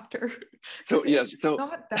in laughter. So yes, so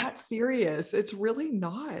not that serious. It's really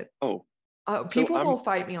not. so People will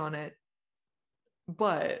fight me on it,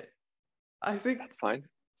 but I think that's fine.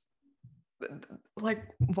 Like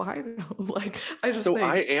why though? Like I just so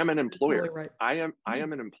I am an employer. Really right. I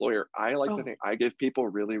am an employer. I like to think I give people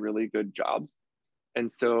really, really good jobs.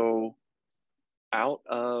 And so I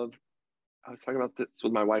was talking about this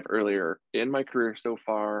with my wife earlier. In my career so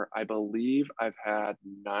far, I believe I've had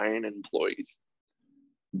 9 employees.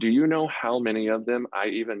 Do you know how many of them I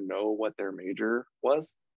even know what their major was?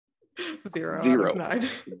 0 Zero. out of 9.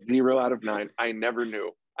 0 out of 9. I never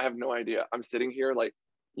knew. I have no idea. I'm sitting here like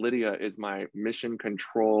Lydia is my mission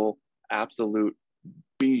control absolute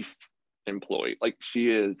beast employee. Like she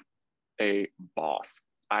is a boss.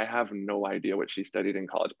 I have no idea what she studied in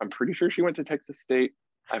college. I'm pretty sure she went to Texas State.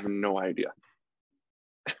 I have no idea.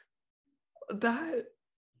 That's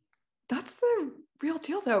the real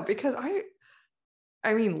deal though, because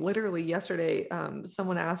I mean, literally yesterday,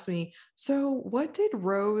 someone asked me, so what did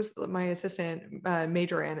Rose, my assistant,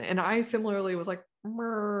 major in? And I similarly was like,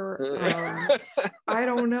 I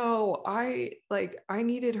don't know. I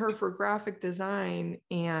needed her for graphic design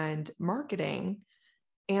and marketing.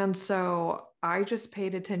 And so I just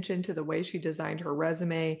paid attention to the way she designed her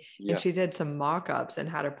resume and she did some mock-ups and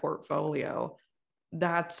had a portfolio.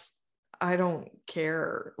 I don't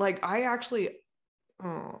care. Like I actually,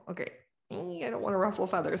 okay. I don't want to ruffle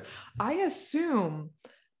feathers. I assume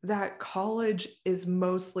that college is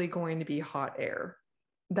mostly going to be hot air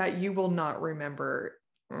that you will not remember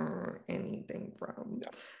anything from.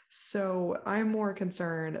 Yeah. So I'm more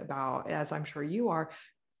concerned about, as I'm sure you are,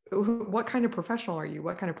 what kind of professional are you?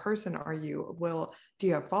 What kind of person are you? Do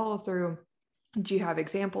you have follow through? Do you have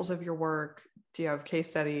examples of your work? Do you have case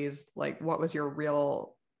studies? Like what was your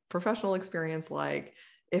real professional experience like?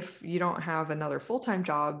 If you don't have another full-time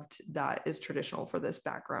job that is traditional for this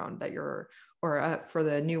background that for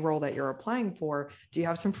the new role that you're applying for, do you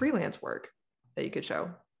have some freelance work that you could show?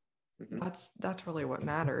 Mm-hmm. That's really what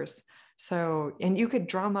matters. So, and you could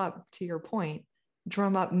drum up, to your point,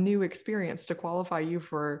 drum up new experience to qualify you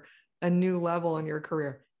for a new level in your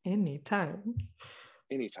career anytime.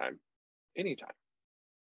 Anytime.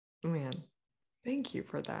 Man, thank you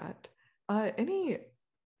for that. Any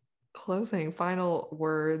closing final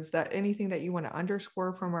words, that anything that you want to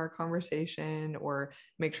underscore from our conversation or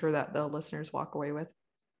make sure that the listeners walk away with?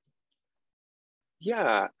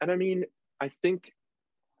 Yeah. And I mean, I think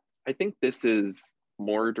this is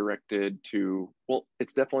more directed to, well,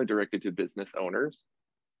 it's definitely directed to business owners.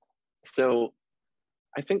 So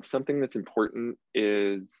I think something that's important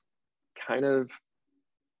is kind of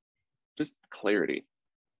just clarity,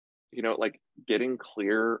 like getting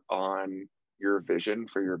clear on your vision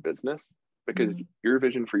for your business, because your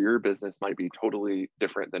vision for your business might be totally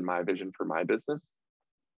different than my vision for my business.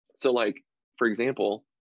 So like, for example,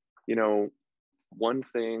 one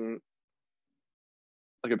thing,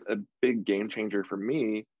 like a big game changer for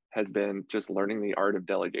me has been just learning the art of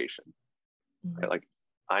delegation, right? Like,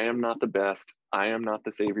 I am not the best. I am not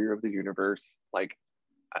the savior of the universe. Like,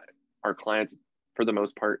 our clients, for the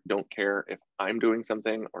most part, don't care if I'm doing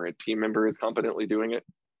something or a team member is competently doing it.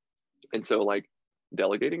 And so like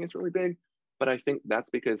delegating is really big, but I think that's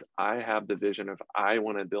because I have the vision of, I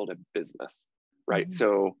want to build a business, right?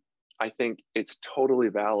 So I think it's totally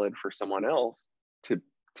valid for someone else to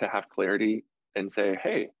have clarity and say,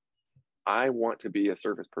 hey, I want to be a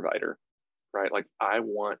service provider, right? Like, I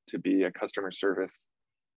want to be a customer service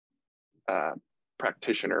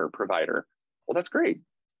practitioner, provider. Well, that's great.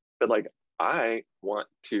 But like, I want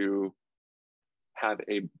to have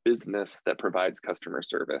a business that provides customer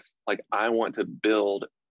service. Like, I want to build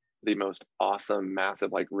the most awesome,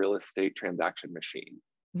 massive, like, real estate transaction machine,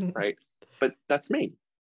 right? But that's me.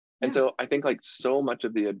 And so I think like so much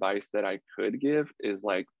of the advice that I could give is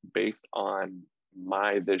like based on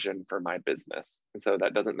my vision for my business. And so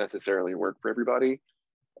that doesn't necessarily work for everybody.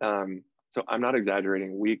 So I'm not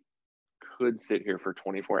exaggerating. We could sit here for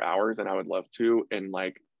 24 hours and I would love to. And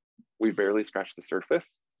like, we barely scratched the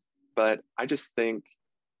surface. But I just think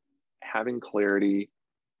having clarity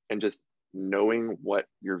and just knowing what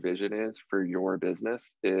your vision is for your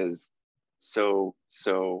business is so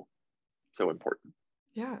important.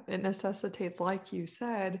 Yeah, it necessitates, like you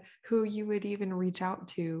said, who you would even reach out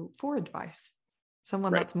to for advice.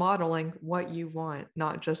 Someone that's modeling what you want,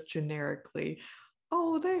 not just generically,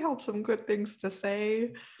 oh, they have some good things to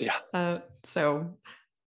say. Yeah. So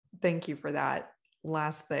thank you for that.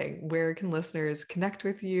 Last thing, where can listeners connect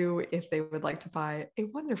with you if they would like to buy a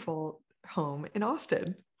wonderful home in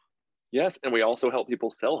Austin? Yes, and we also help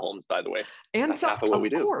people sell homes, by the way. And that's half of what we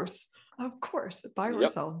do. Of course, buy or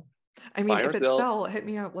sell. I mean, buy if it's sell, sell, hit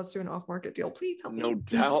me up. Let's do an off-market deal, please. Help me. No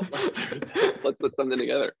doubt. Let's put something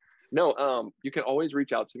together. No, you can always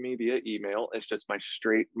reach out to me via email. It's just my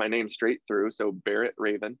name straight through. So Barrett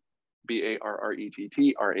Raven,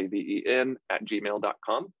 BarrettRaven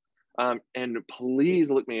 @gmail.com. And please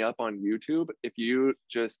look me up on YouTube. If you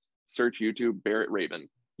just search YouTube Barrett Raven,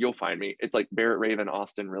 you'll find me. It's like Barrett Raven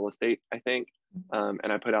Austin Real Estate, I think.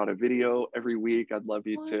 And I put out a video every week. I'd love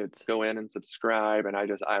you to go in and subscribe. And I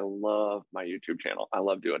love my YouTube channel. I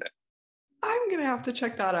love doing it. I'm going to have to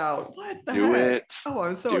check that out. What the Do heck? it. Oh,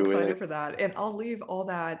 I'm so excited for that. And I'll leave all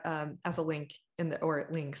that as a link or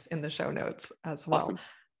links in the show notes as well. Awesome.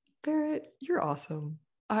 Barrett, you're awesome.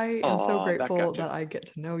 I am so grateful that I get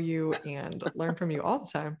to know you and learn from you all the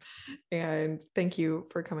time. And thank you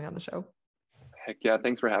for coming on the show. Heck yeah.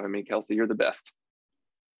 Thanks for having me, Kelsey. You're the best.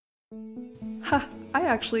 Ha! I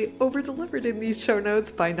actually over-delivered in these show notes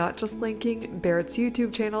by not just linking Barrett's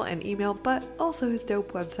YouTube channel and email, but also his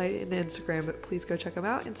dope website and Instagram. Please go check him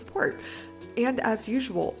out and support. And as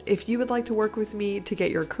usual, if you would like to work with me to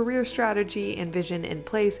get your career strategy and vision in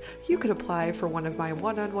place, you could apply for one of my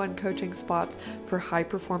one-on-one coaching spots for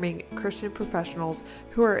high-performing Christian professionals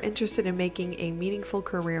who are interested in making a meaningful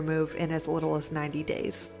career move in as little as 90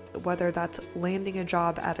 days. Whether that's landing a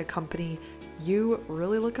job at a company you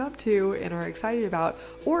really look up to and are excited about,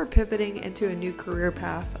 or pivoting into a new career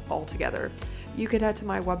path altogether. You could head to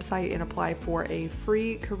my website and apply for a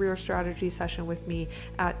free career strategy session with me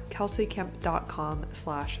at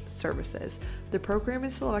kelseykemp.com/services. The program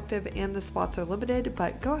is selective and the spots are limited,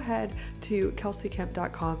 but go ahead to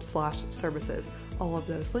kelseykemp.com/services. All of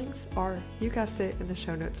those links are, you guessed it, in the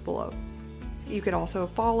show notes below. You could also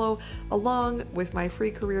follow along with my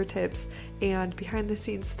free career tips and behind the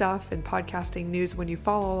scenes stuff and podcasting news when you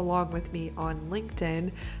follow along with me on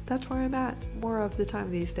LinkedIn. That's where I'm at more of the time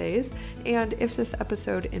these days. And if this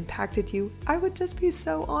episode impacted you, I would just be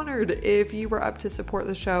so honored if you were up to support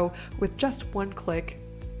the show with just one click.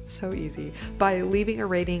 so easy, by leaving a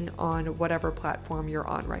rating on whatever platform you're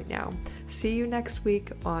on right now. See you next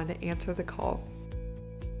week on Answer the Call.